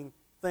rallying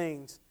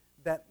things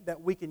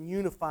that we can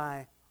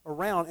unify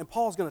around, and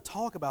Paul's going to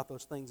talk about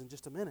those things in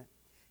just a minute.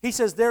 He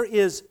says there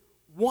is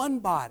one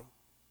body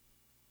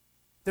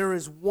There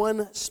is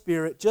one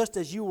Spirit, just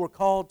as you were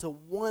called to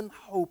one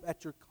hope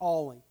at your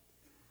calling.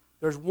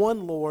 There's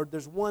one Lord,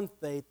 there's one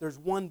faith, there's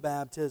one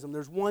baptism,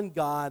 there's one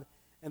God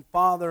and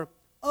Father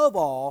of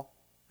all,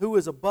 who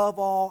is above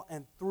all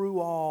and through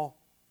all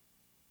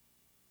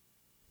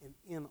and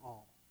in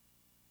all.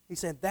 He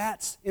said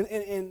that's,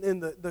 in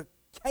the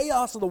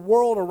chaos of the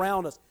world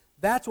around us,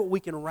 that's what we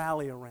can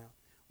rally around.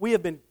 We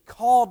have been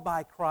called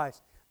by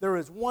Christ. There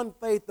is one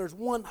faith, there's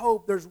one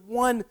hope, there's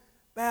one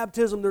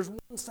baptism, there's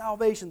one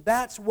salvation.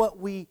 That's what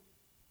we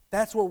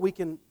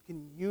can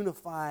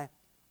unify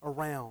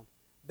around.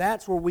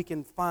 That's where we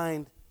can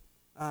find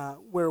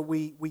where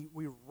we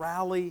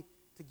rally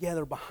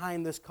together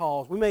behind this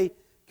cause. We may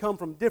come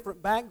from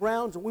different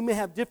backgrounds, and we may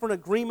have different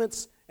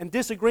agreements and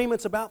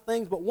disagreements about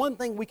things, but one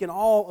thing we can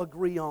all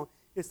agree on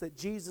is that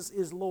Jesus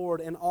is Lord,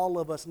 and all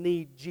of us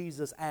need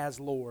Jesus as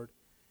Lord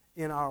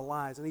in our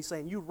lives. And he's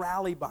saying, you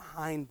rally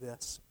behind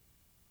this.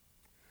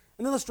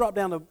 And then let's drop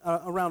down to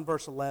around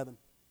verse 11.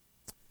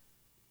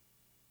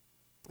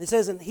 It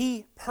says, and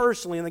he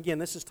personally, and again,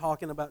 this is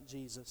talking about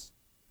Jesus,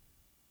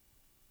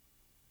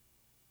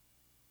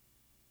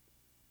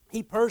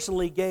 he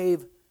personally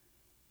gave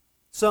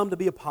some to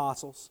be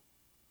apostles,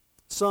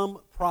 some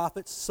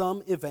prophets,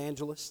 some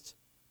evangelists,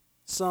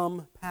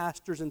 some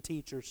pastors and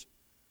teachers,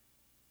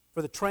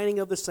 for the training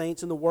of the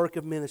saints and the work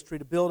of ministry,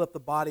 to build up the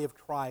body of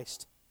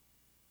Christ,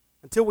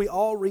 until we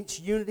all reach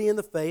unity in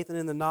the faith and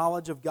in the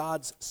knowledge of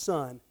God's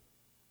Son,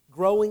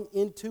 growing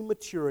into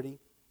maturity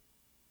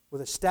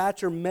with a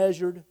stature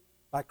measured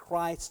by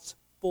Christ's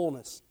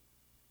fullness.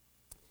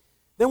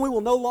 Then we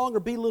will no longer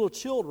be little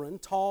children,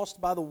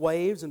 tossed by the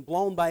waves and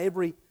blown by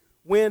every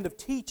wind of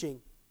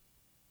teaching,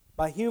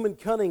 by human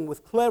cunning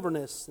with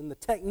cleverness and the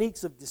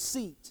techniques of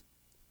deceit.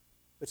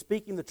 But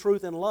speaking the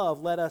truth in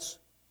love, let us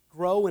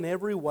grow in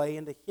every way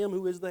into Him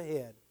who is the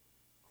head,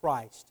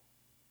 Christ.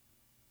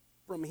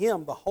 From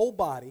Him, the whole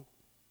body,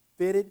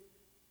 fitted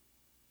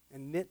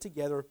and knit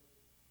together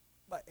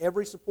by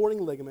every supporting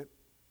ligament,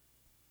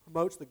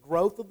 promotes the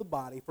growth of the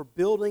body for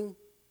building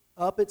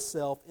up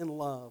itself in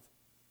love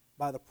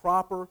by the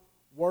proper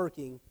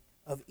working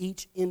of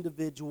each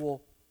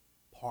individual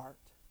part.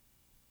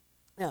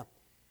 Now,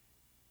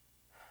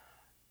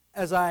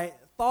 as I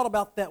thought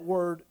about that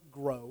word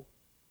grow,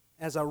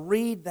 as I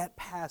read that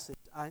passage,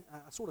 I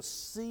sort of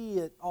see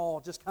it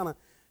all just kind of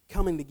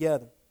coming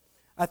together.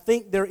 I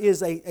think there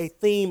is a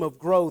theme of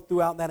growth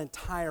throughout that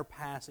entire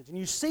passage. And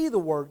you see the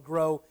word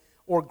grow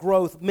or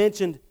growth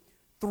mentioned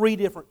 3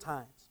 different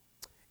times.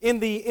 In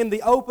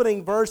the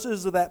opening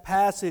verses of that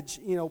passage,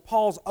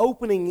 Paul's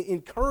opening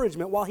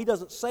encouragement, while he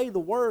doesn't say the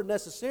word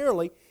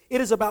necessarily,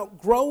 it is about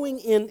growing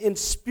in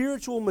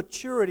spiritual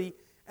maturity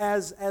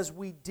as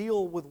we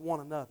deal with one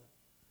another.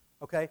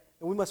 Okay?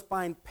 And we must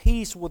find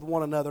peace with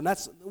one another. And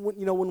that's,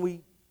 when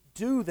we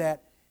do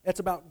that, it's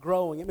about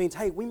growing. It means,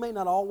 hey, we may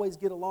not always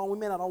get along, we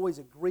may not always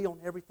agree on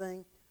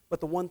everything,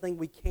 but the one thing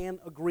we can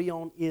agree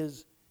on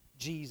is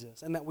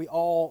Jesus, and that we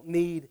all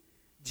need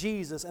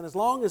Jesus. And as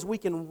long as we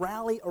can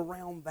rally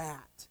around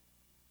that,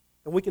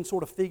 then we can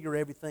sort of figure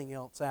everything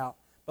else out.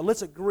 But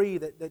let's agree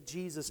that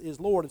Jesus is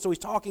Lord. And so he's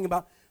talking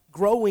about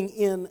growing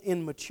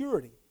in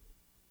maturity.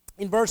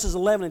 In verses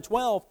 11 and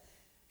 12,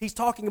 he's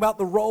talking about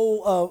the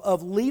role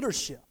of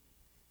leadership.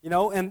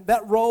 And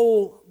that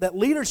role that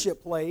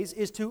leadership plays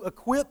is to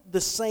equip the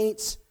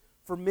saints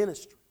for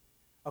ministry.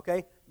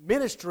 Okay?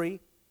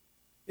 Ministry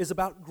is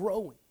about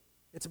growing.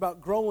 It's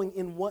about growing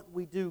in what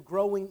we do,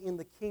 growing in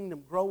the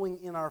kingdom, growing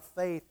in our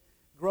faith,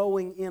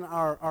 growing in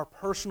our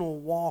personal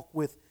walk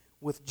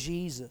with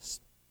Jesus.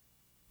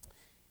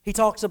 He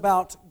talks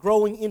about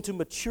growing into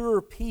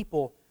mature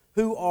people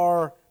who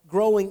are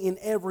growing in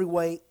every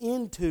way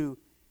into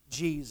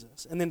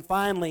Jesus. And then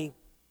finally,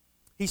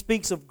 he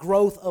speaks of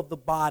growth of the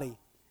body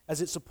as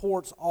it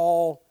supports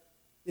all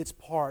its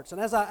parts. And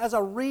as I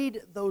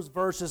read those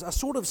verses, I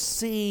sort of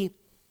see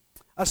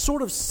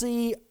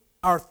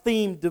our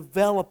theme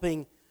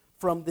developing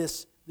from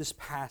this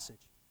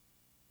passage.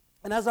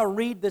 And as I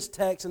read this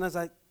text and as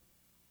I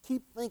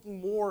keep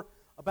thinking more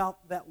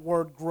about that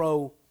word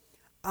grow,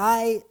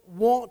 I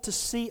want to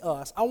see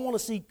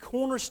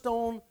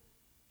Cornerstone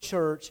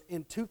Church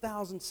in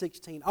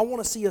 2016. I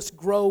want to see us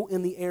grow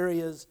in the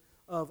areas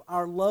of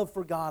our love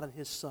for God and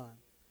His Son,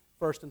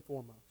 first and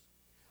foremost.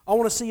 I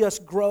want to see us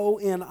grow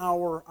in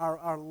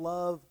our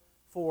love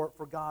for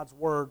God's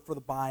Word, for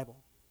the Bible.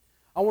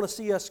 I want to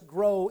see us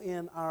grow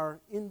in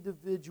our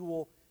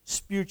individual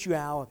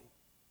spirituality.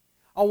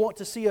 I want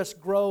to see us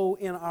grow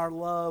in our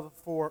love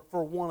for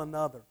one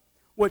another,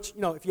 which,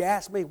 if you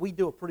ask me, we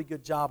do a pretty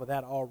good job of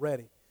that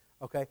already,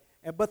 okay?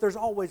 But there's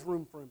always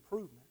room for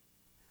improvement.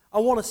 I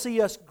want to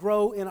see us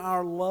grow in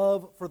our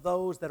love for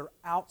those that are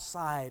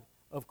outside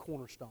of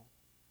Cornerstone,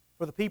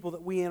 for the people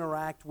that we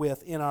interact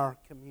with in our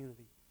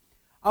community.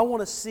 I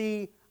want to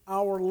see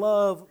our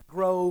love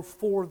grow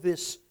for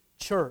this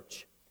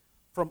church,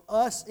 from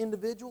us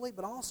individually,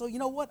 but also,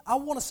 I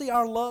want to see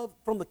our love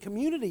from the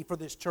community for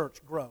this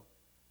church grow,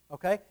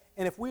 okay?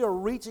 And if we are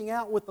reaching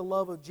out with the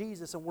love of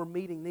Jesus and we're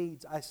meeting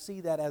needs, I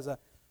see that as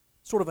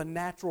sort of a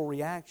natural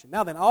reaction.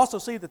 Now then, I also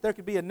see that there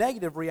could be a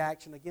negative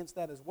reaction against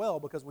that as well,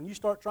 because when you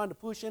start trying to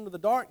push into the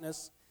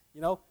darkness,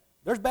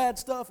 there's bad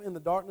stuff in the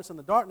darkness, and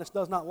the darkness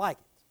does not like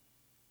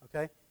it.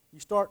 Okay? You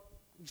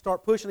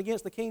start pushing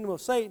against the kingdom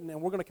of Satan,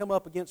 and we're going to come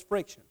up against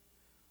friction.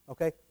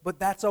 Okay? But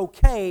that's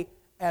okay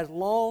as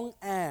long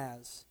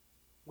as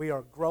we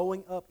are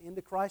growing up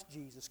into Christ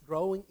Jesus,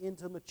 growing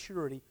into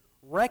maturity,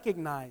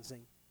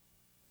 recognizing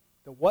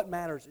that what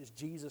matters is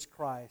Jesus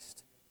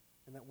Christ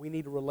and that we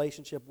need a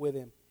relationship with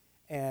Him.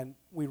 And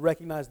we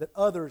recognize that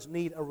others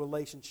need a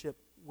relationship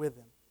with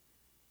Him.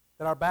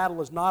 That our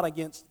battle is not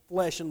against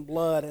flesh and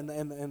blood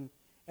and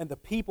the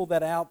people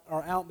that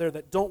are out there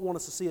that don't want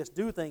us to see us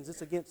do things.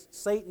 It's against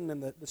Satan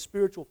and the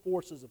spiritual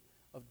forces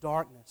of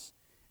darkness.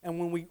 And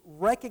when we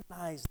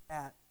recognize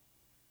that,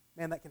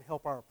 man, that can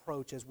help our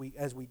approach as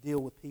we deal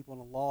with people in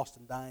a lost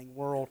and dying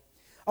world.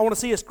 I want to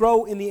see us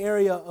grow in the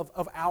area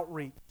of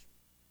outreach,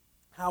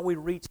 how we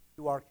reach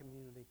to our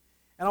community.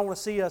 And I want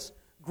to see us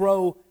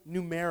grow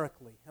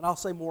numerically. And I'll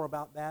say more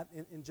about that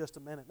in just a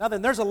minute. Now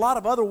then, there's a lot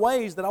of other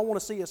ways that I want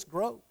to see us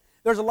grow.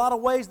 There's a lot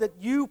of ways that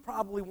you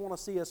probably want to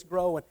see us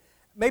grow. And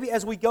maybe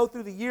as we go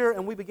through the year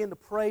and we begin to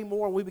pray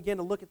more and we begin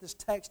to look at this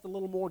text a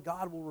little more,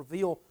 God will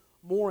reveal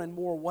more and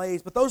more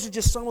ways. But those are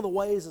just some of the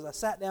ways, as I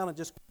sat down and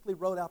just quickly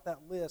wrote out that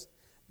list,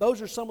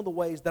 those are some of the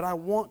ways that I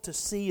want to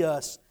see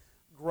us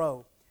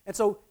grow. And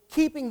so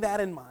keeping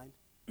that in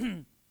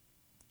mind,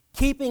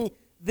 keeping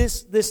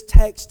this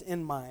text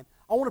in mind,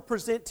 I want to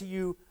present to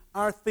you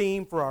our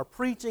theme for our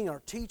preaching,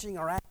 our teaching,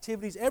 our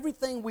activities.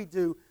 Everything we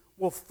do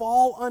will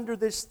fall under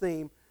this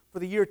theme for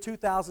the year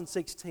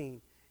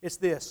 2016. It's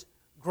this: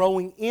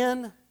 growing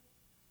in,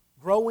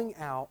 growing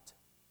out,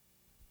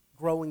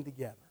 growing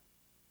together.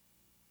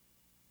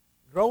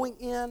 Growing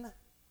in,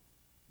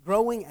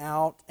 growing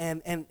out,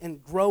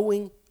 and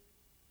growing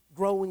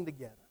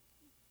together.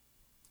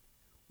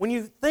 When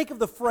you think of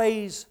the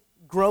phrase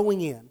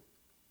growing in,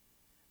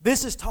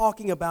 this is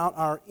talking about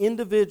our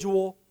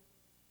individual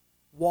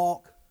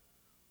walk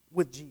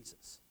with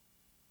Jesus.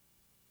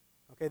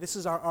 Okay, this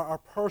is our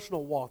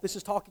personal walk. This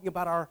is talking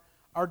about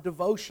our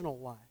devotional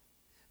life.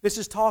 This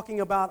is talking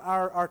about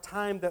our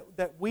time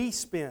that we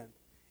spend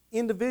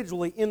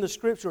individually in the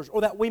Scriptures,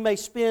 or that we may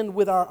spend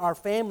with our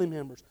family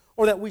members,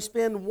 or that we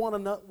spend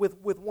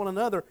with one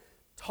another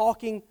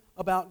talking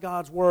about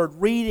God's Word,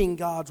 reading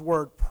God's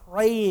Word,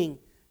 praying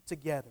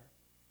together.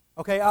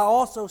 Okay, I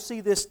also see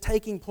this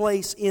taking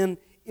place in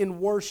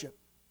worship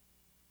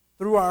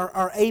through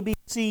our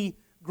ABC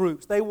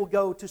groups. They will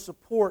go to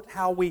support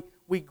how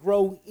we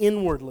grow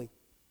inwardly.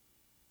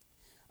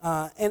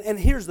 And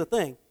here's the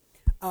thing,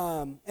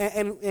 and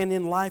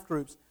in life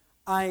groups,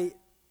 I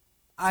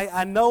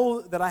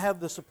know that I have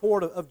the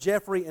support of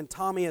Jeffrey and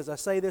Tommy as I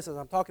say this, as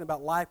I'm talking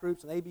about life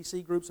groups and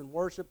ABC groups and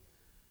worship.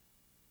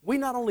 We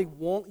not only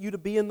want you to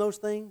be in those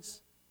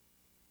things,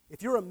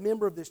 if you're a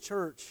member of this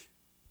church,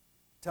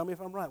 tell me if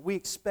I'm right, we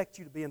expect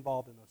you to be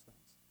involved in those things.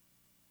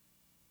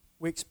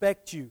 We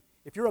expect you.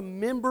 If you're a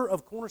member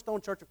of Cornerstone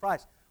Church of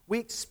Christ, we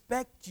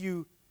expect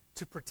you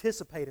to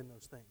participate in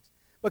those things.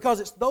 Because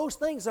it's those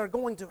things that are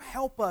going to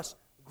help us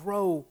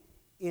grow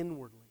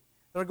inwardly.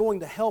 That are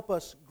going to help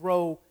us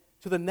grow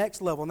to the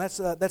next level. And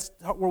that's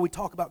where we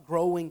talk about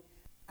growing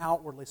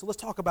outwardly. So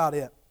let's talk about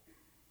it.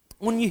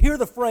 When you hear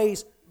the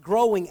phrase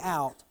growing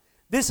out,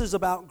 this is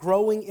about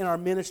growing in our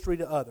ministry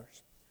to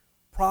others.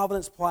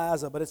 Providence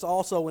Plaza, but it's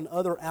also in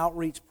other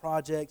outreach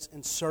projects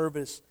and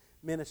service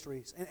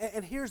ministries.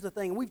 And here's the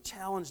thing, we've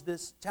challenged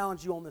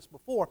you on this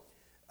before.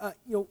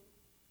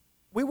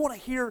 We want to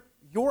hear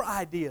your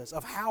ideas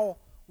of how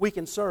we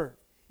can serve.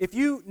 If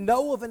you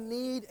know of a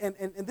need, and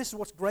this is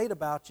what's great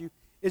about you,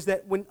 is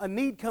that when a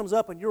need comes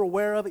up and you're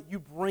aware of it, you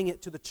bring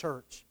it to the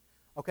church.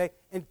 Okay?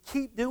 And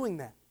keep doing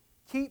that.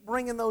 Keep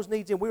bringing those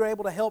needs in. We were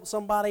able to help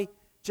somebody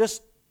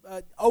just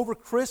over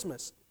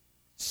Christmas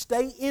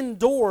stay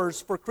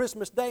indoors for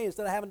Christmas Day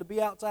instead of having to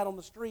be outside on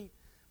the street,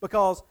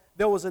 because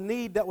there was a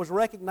need that was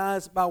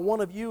recognized by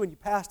one of you, and you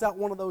passed out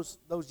one of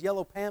those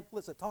yellow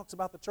pamphlets that talks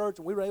about the church,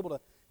 and we were able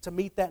to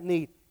meet that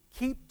need.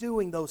 Keep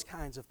doing those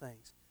kinds of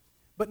things.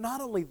 But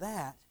not only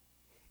that,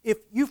 if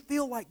you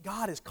feel like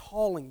God is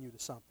calling you to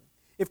something,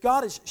 if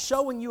God is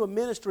showing you a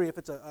ministry, if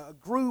it's a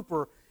group,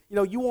 or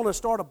you want to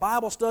start a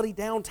Bible study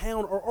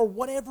downtown, or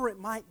whatever it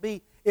might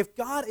be, if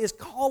God is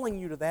calling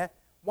you to that,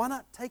 why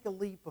not take a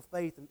leap of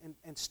faith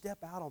and step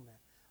out on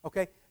that?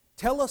 Okay?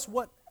 Tell us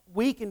what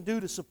we can do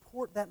to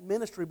support that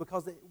ministry,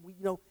 because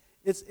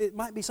it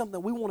might be something that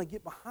we want to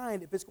get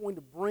behind if it's going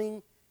to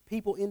bring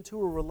people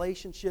into a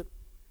relationship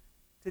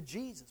to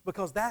Jesus,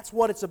 because that's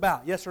what it's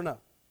about. Yes or no?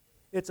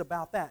 It's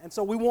about that. And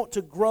so we want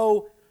to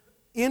grow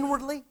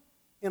inwardly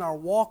in our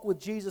walk with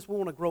Jesus. We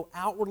want to grow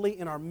outwardly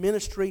in our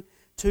ministry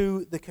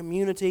to the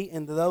community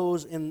and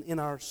those in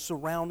our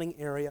surrounding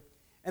area.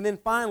 And then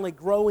finally,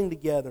 growing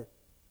together.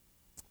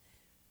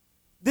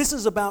 This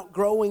is about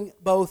growing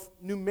both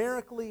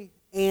numerically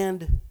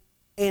and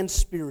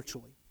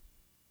spiritually.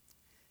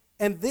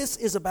 And this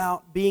is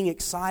about being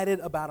excited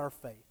about our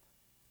faith.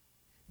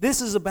 This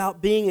is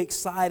about being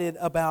excited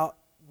about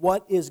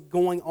what is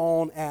going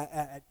on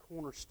at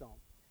Cornerstone.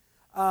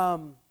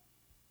 I'll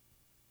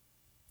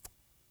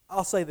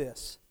say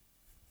this.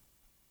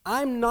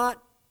 I'm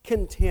not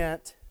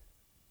content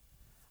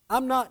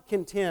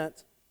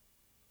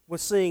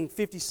with seeing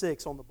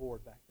 56 on the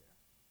board back there.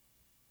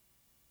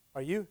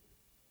 Are you?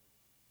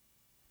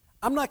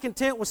 I'm not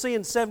content with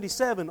seeing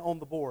 77 on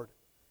the board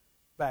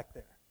back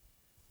there.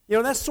 You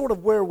know, that's sort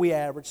of where we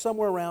average,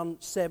 somewhere around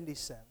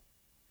 77.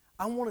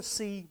 I want to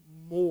see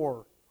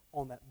more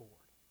on that board.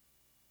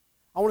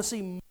 I want to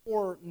see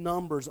more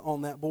numbers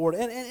on that board.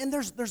 And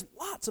there's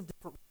lots of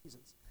different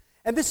reasons.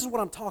 And this is what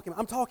I'm talking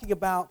about. I'm talking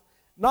about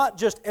not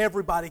just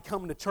everybody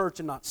coming to church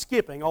and not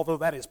skipping, although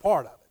that is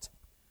part of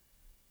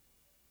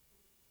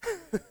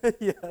it.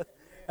 Yeah.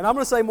 And I'm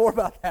going to say more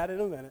about that in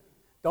a minute.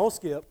 Don't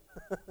skip.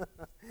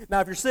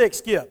 Now, if you're sick,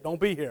 skip. Don't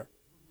be here.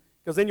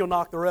 Because then you'll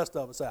knock the rest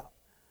of us out.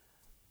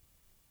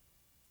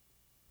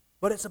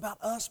 But it's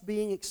about us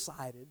being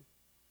excited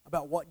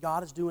about what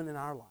God is doing in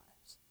our lives.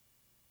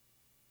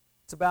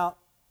 It's about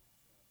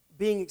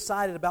being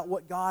excited about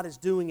what God is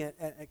doing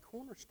at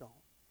Cornerstone.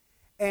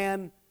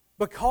 And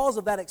because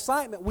of that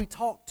excitement, we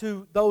talk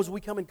to those we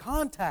come in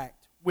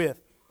contact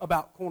with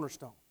about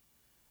Cornerstone.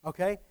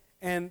 Okay?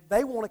 And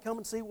they want to come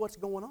and see what's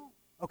going on.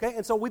 Okay?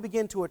 And so we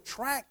begin to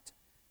attract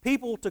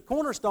people to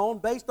Cornerstone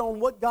based on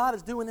what God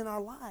is doing in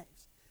our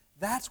lives.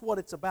 That's what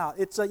it's about.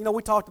 It's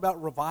we talked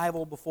about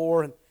revival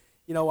before, and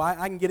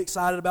I can get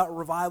excited about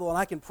revival and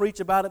I can preach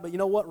about it, but you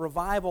know what?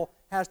 Revival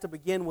has to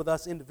begin with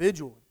us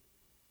individually.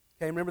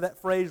 Okay, remember that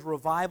phrase,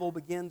 revival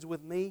begins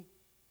with me?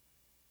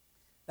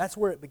 That's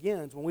where it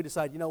begins when we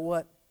decide, you know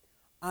what?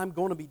 I'm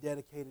going to be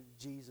dedicated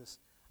to Jesus.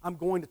 I'm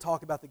going to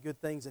talk about the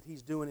good things that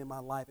He's doing in my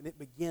life, and it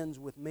begins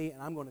with me,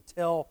 and I'm going to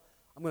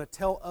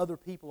tell other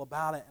people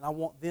about it, and I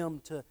want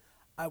them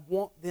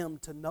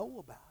to know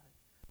about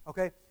it.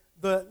 Okay?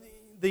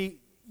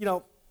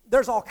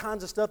 There's all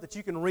kinds of stuff that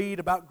you can read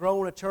about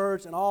growing a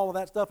church and all of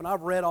that stuff, and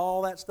I've read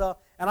all that stuff,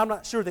 and I'm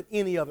not sure that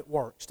any of it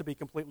works, to be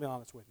completely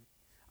honest with you.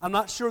 I'm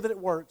not sure that it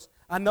works.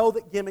 I know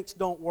that gimmicks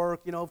don't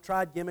work. I've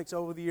tried gimmicks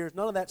over the years.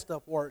 None of that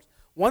stuff works.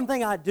 One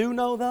thing I do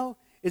know, though,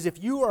 is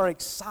if you are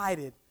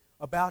excited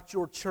about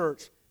your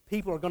church,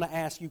 people are going to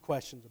ask you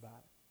questions about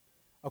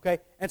it. Okay?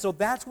 And so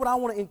that's what I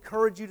want to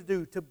encourage you to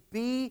do, to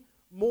be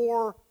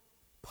more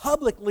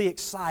publicly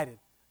excited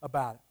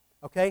about it.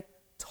 Okay?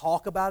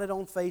 Talk about it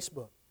on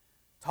Facebook.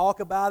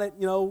 Talk about it,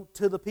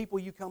 to the people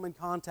you come in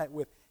contact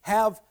with.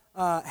 Have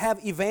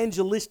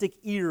evangelistic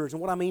ears,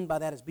 and what I mean by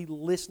that is be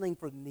listening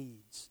for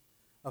needs.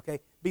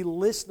 Okay, be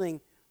listening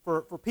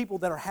for people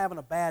that are having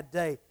a bad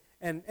day,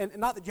 and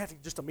not that you have to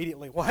just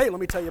immediately, well, hey, let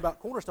me tell you about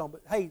Cornerstone,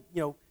 but hey,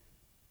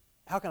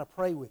 how can I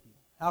pray with you?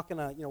 How can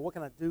I, what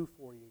can I do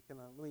for you? Can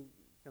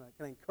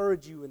I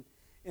encourage you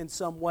in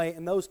some way?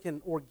 And those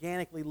can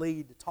organically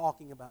lead to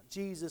talking about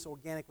Jesus,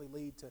 organically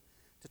lead to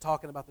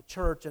talking about the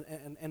church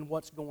and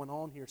what's going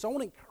on here. So I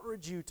want to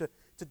encourage you to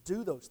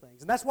do those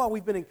things. And that's why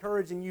we've been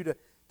encouraging you to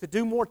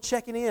do more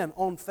checking in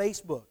on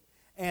Facebook.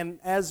 And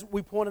as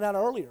we pointed out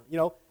earlier,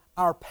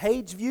 our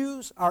page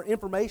views, our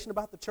information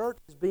about the church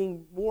is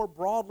being more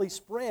broadly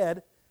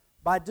spread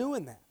by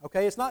doing that.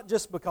 Okay? It's not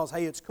just because,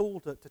 hey, it's cool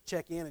to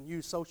check in and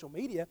use social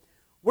media.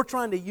 We're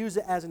trying to use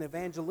it as an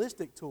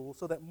evangelistic tool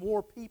so that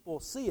more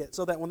people see it,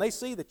 so that when they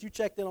see that you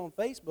checked in on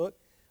Facebook,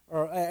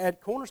 or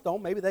at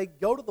Cornerstone, maybe they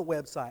go to the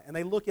website and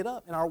they look it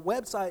up, and our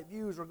website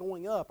views are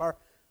going up. Our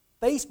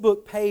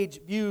Facebook page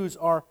views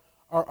are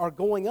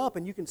going up,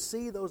 and you can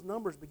see those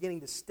numbers beginning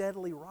to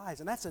steadily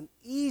rise. And that's an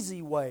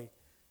easy way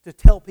to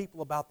tell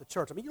people about the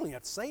church. I mean, you don't even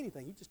have to say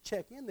anything. You just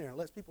check in there and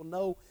let people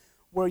know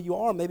where you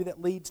are. Maybe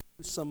that leads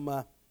to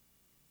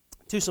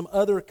some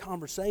other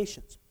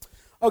conversations.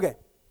 Okay,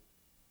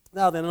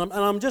 now then, and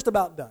I'm just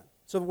about done.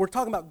 So we're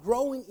talking about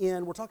growing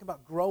in, we're talking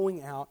about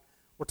growing out,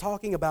 we're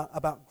talking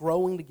about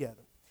growing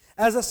together.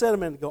 As I said a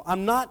minute ago,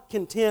 I'm not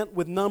content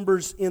with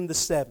numbers in the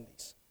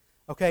 70s.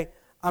 Okay?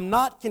 I'm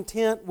not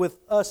content with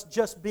us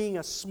just being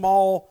a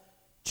small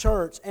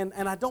church, and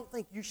I don't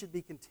think you should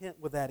be content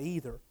with that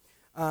either.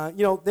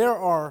 There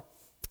are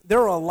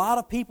a lot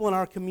of people in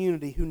our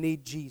community who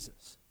need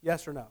Jesus.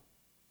 Yes or no?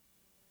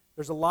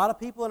 There's a lot of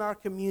people in our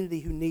community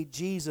who need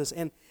Jesus,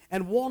 and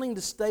wanting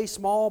to stay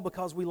small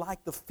because we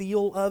like the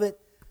feel of it,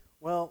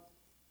 well,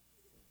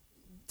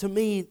 to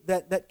me,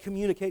 that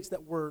communicates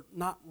that we're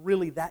not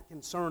really that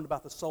concerned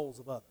about the souls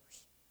of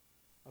others.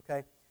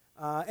 Okay?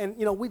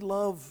 We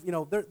love,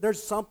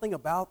 there's something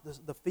about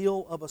the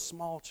feel of a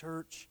small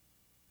church.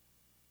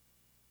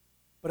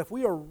 But if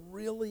we are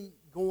really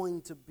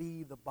going to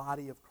be the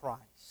body of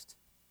Christ,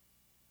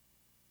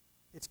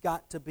 it's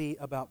got to be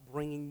about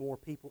bringing more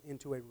people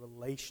into a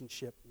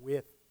relationship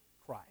with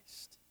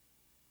Christ.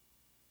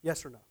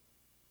 Yes or no?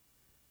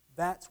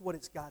 That's what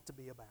it's got to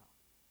be about.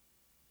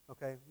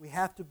 Okay? We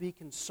have to be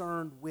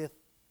concerned with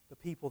the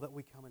people that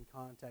we come in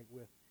contact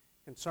with,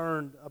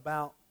 concerned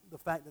about the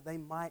fact that they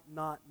might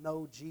not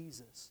know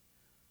Jesus.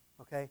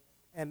 Okay?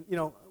 And,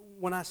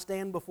 when I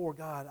stand before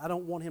God, I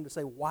don't want Him to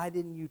say, why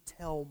didn't you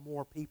tell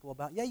more people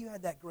about, yeah, you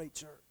had that great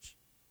church.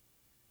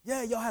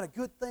 Yeah, y'all had a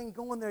good thing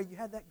going there. You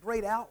had that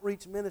great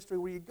outreach ministry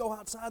where you'd go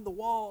outside the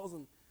walls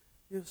and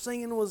your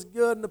singing was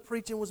good and the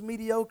preaching was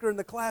mediocre and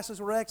the classes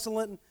were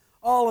excellent and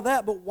all of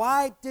that. But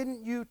why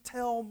didn't you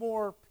tell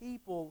more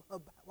people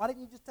why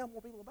didn't you just tell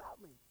more people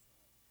about me?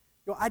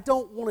 I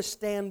don't want to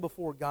stand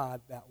before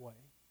God that way.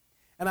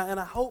 And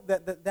I hope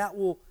that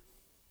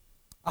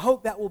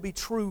will be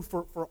true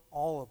for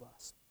all of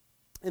us.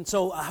 And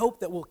so I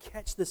hope that we'll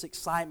catch this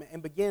excitement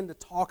and begin to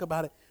talk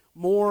about it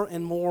more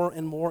and more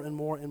and more and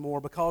more and more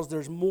because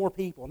there's more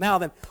people. Now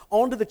then,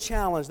 on to the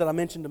challenge that I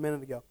mentioned a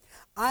minute ago.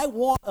 I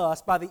want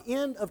us, by the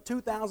end of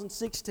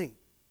 2016,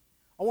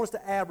 I want us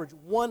to average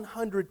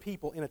 100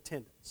 people in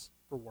attendance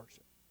for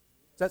worship.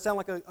 Does that sound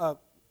like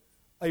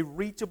a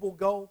reachable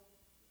goal?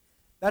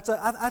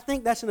 I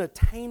think that's an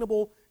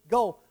attainable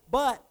goal.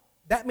 But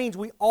that means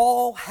we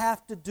all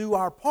have to do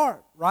our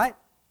part, right?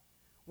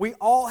 We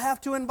all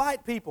have to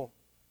invite people,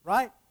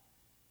 right?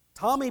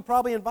 Tommy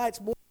probably invites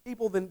more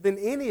people than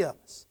any of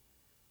us.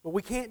 But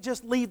we can't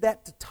just leave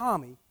that to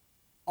Tommy.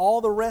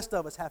 All the rest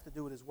of us have to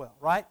do it as well,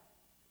 right?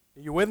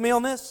 Are you with me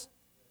on this?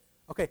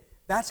 Okay,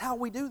 that's how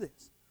we do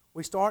this.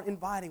 We start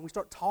inviting. We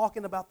start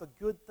talking about the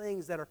good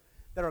things that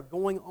are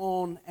going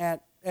on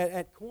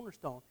at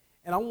Cornerstone.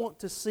 And I want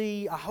to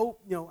see, I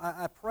hope,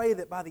 I pray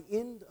that by the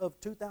end of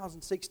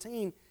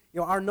 2016,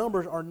 our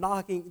numbers are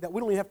knocking, that we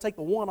don't even have to take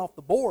the one off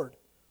the board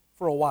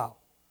for a while.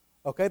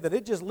 Okay, that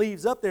it just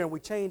leaves up there and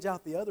we change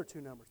out the other two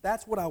numbers.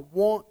 That's what I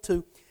want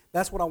to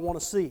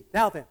see.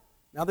 Now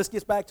this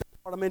gets back to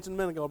what I mentioned a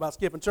minute ago about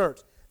skipping church.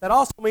 That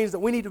also means that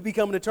we need to be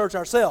coming to church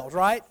ourselves,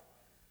 right?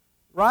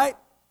 Right?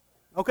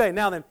 Okay,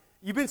 now then,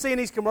 you've been seeing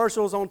these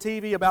commercials on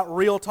TV about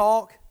real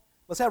talk.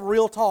 Let's have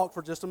real talk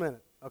for just a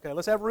minute. Okay,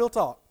 let's have real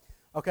talk.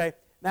 Okay,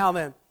 now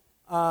then,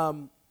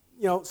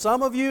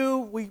 some of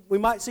you, we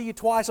might see you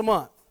twice a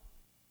month.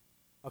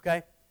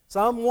 Okay,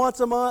 some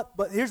once a month,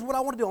 but here's what I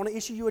want to do. I want to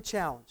issue you a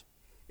challenge.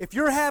 If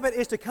your habit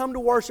is to come to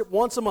worship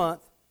once a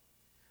month,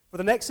 for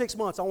the next 6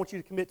 months, I want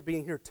you to commit to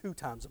being here 2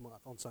 times a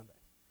month on Sunday.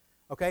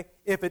 Okay?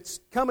 If it's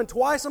coming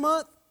twice a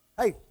month,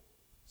 hey,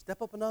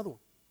 step up another one.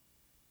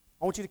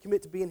 I want you to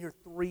commit to being here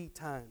 3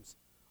 times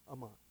a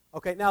month.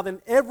 Okay, now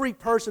then every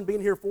person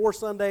being here 4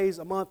 Sundays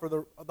a month for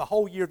the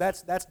whole year,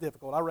 that's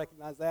difficult. I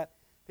recognize that.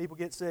 People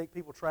get sick,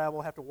 people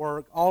travel, have to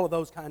work, all of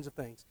those kinds of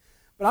things.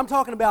 But I'm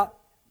talking about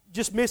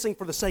just missing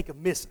for the sake of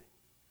missing.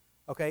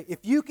 Okay,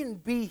 if you can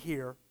be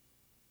here,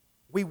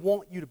 we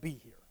want you to be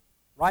here.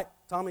 Right,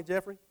 Tommy,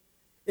 Jeffrey?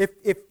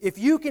 If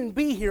you can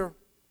be here,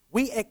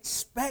 we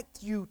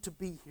expect you to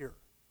be here.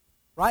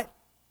 Right?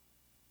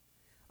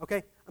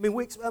 Okay?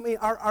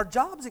 Our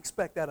jobs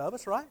expect that of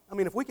us, right?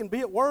 If we can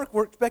be at work,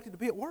 we're expected to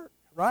be at work,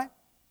 right?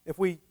 If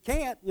we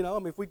can't,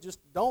 if we just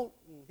don't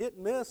hit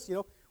and miss,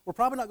 we're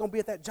probably not going to be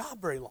at that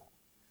job very long.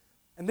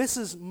 And this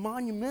is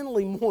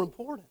monumentally more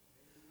important.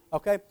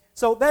 Okay?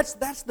 So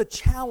that's the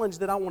challenge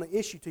that I want to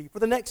issue to you for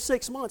the next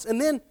 6 months.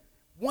 And then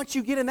once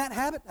you get in that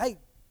habit, hey,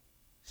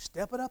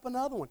 step it up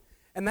another one.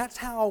 And that's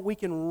how we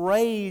can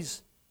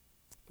raise,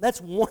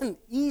 that's one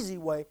easy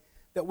way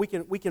that we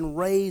can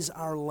raise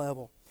our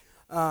level.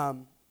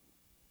 And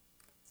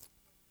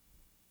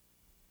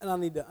I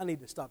need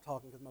to stop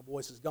talking because my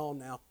voice is gone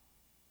now.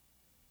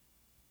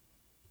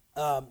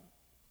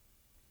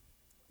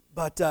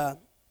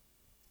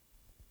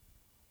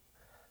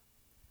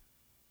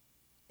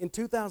 In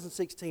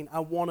 2016, I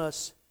want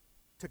us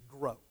to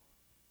grow.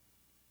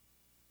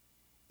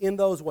 In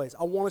those ways,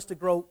 I want us to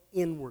grow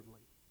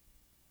inwardly.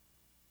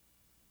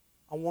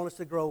 I want us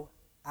to grow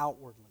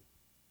outwardly.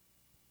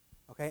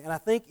 Okay, and I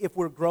think if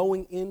we're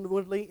growing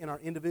inwardly in our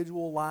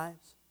individual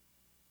lives,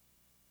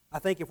 I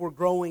think if we're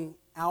growing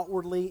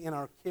outwardly in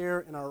our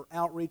care, in our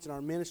outreach, in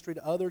our ministry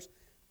to others,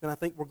 then I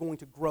think we're going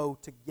to grow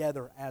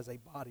together as a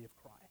body of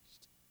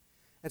Christ.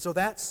 And so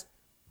that's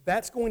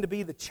going to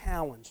be the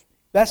challenge.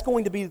 That's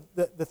going to be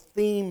the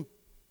theme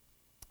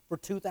for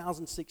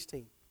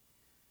 2016.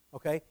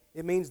 Okay?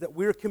 It means that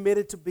we're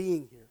committed to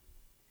being here.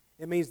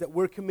 It means that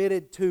we're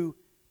committed to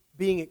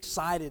being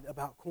excited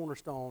about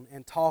Cornerstone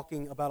and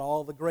talking about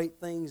all the great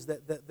things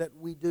that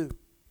we do.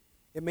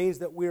 It means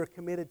that we're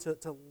committed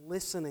to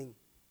listening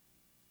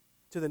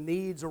to the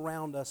needs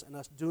around us and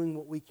us doing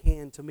what we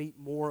can to meet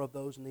more of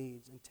those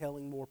needs and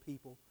telling more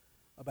people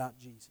about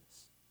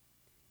Jesus.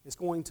 It's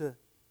going to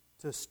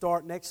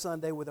start next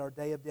Sunday with our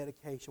day of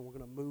dedication. We're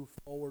going to move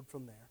forward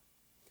from there.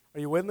 Are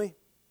you with me?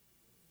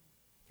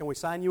 Can we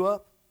sign you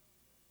up?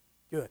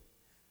 Good.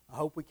 I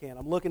hope we can.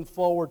 I'm looking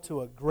forward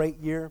to a great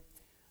year.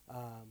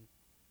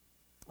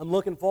 I'm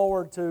looking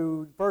forward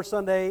to first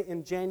Sunday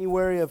in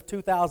January of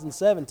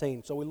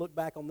 2017. So we look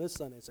back on this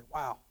Sunday and say,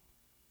 wow,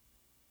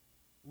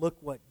 look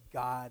what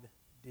God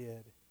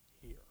did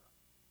here.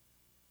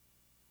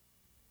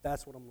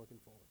 That's what I'm looking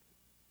forward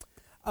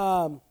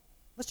to.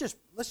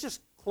 Let's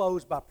just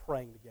close by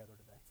praying together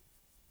today.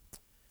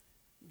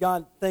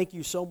 God, thank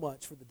you so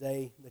much for the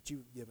day that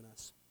you've given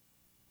us.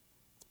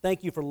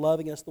 Thank you for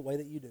loving us the way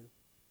that you do.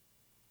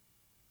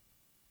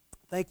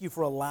 Thank you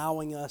for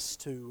allowing us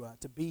to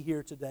be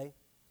here today,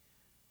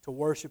 to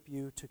worship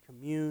you, to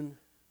commune,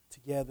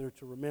 together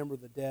to remember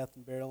the death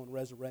and burial and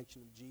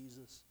resurrection of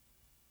Jesus.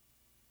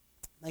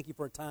 Thank you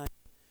for a time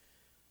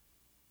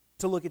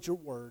to look at your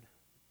word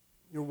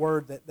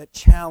that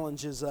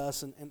challenges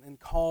us and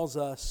calls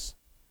us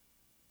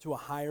to a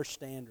higher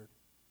standard.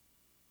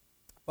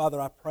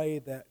 Father, I pray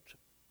that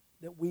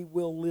we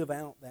will live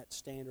out that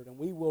standard and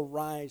we will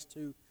rise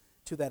to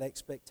that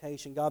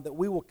expectation. God, that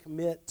we will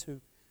commit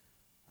to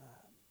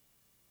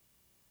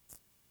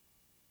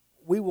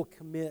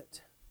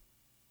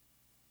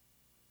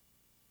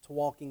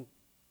walking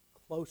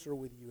closer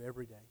with you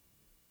every day.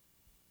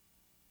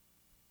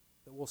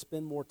 That we'll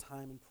spend more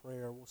time in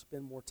prayer. We'll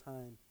spend more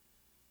time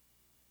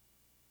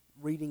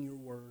reading your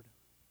word.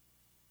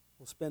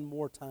 We'll spend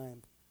more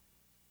time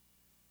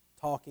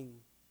talking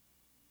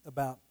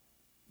about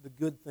the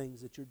good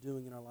things that you're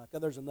doing in our life.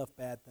 God, there's enough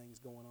bad things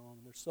going on.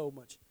 There's so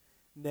much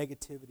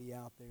negativity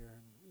out there.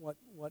 And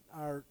what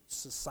our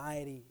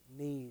society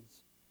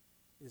needs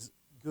is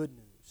good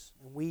news.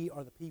 And we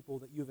are the people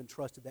that you've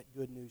entrusted that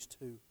good news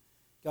to.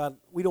 God,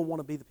 we don't want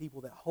to be the people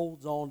that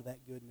holds on to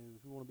that good news.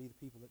 We want to be the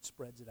people that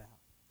spreads it out.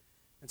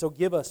 And so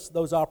give us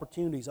those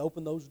opportunities.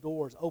 Open those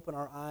doors. Open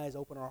our eyes.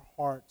 Open our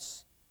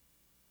hearts.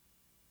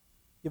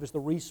 Give us the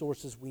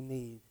resources we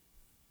need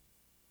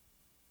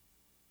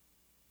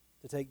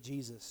to take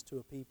Jesus to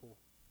a people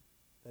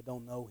that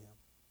don't know Him.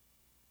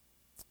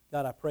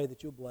 God, I pray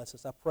that you'll bless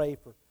us. I pray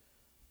for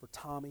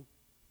Tommy.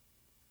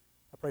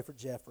 I pray for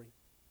Jeffrey.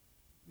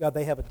 God,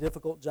 they have a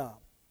difficult job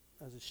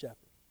as a shepherd.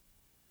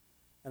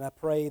 And I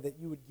pray that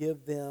you would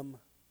give them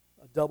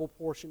a double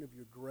portion of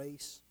your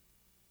grace,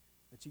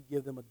 that you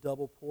give them a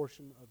double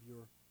portion of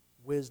your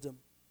wisdom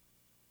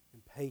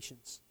and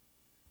patience.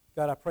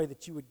 God, I pray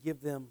that you would give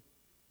them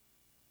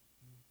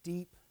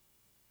deep,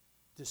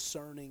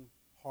 discerning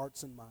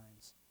hearts and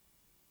minds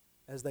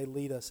as they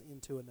lead us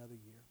into another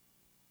year.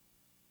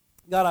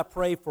 God, I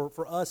pray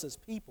for us as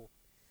people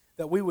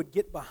that we would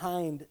get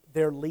behind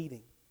their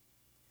leading,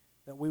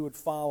 that we would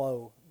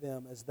follow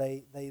them as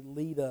they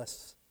lead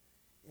us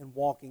in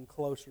walking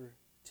closer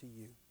to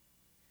you.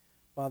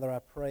 Father, I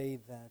pray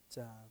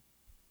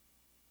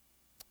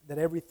that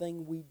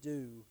everything we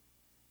do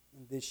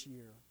in this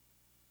year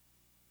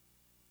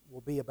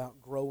will be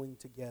about growing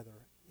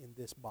together in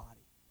this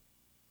body.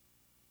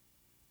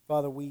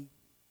 Father, we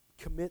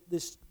commit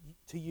this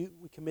to you.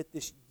 We commit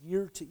this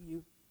year to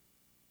you.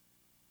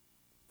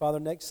 Father,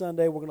 next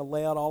Sunday we're going to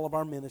lay out all of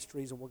our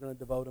ministries and we're going to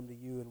devote them to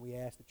you, and we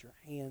ask that your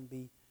hand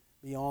be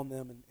on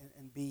them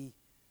and be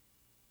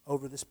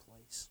over this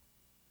place.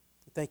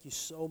 Thank you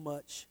so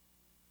much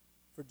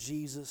for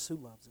Jesus who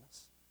loves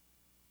us.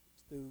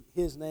 Through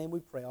His name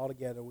we pray. All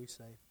together we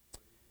say,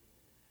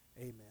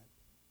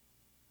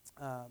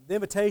 amen. The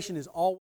invitation is always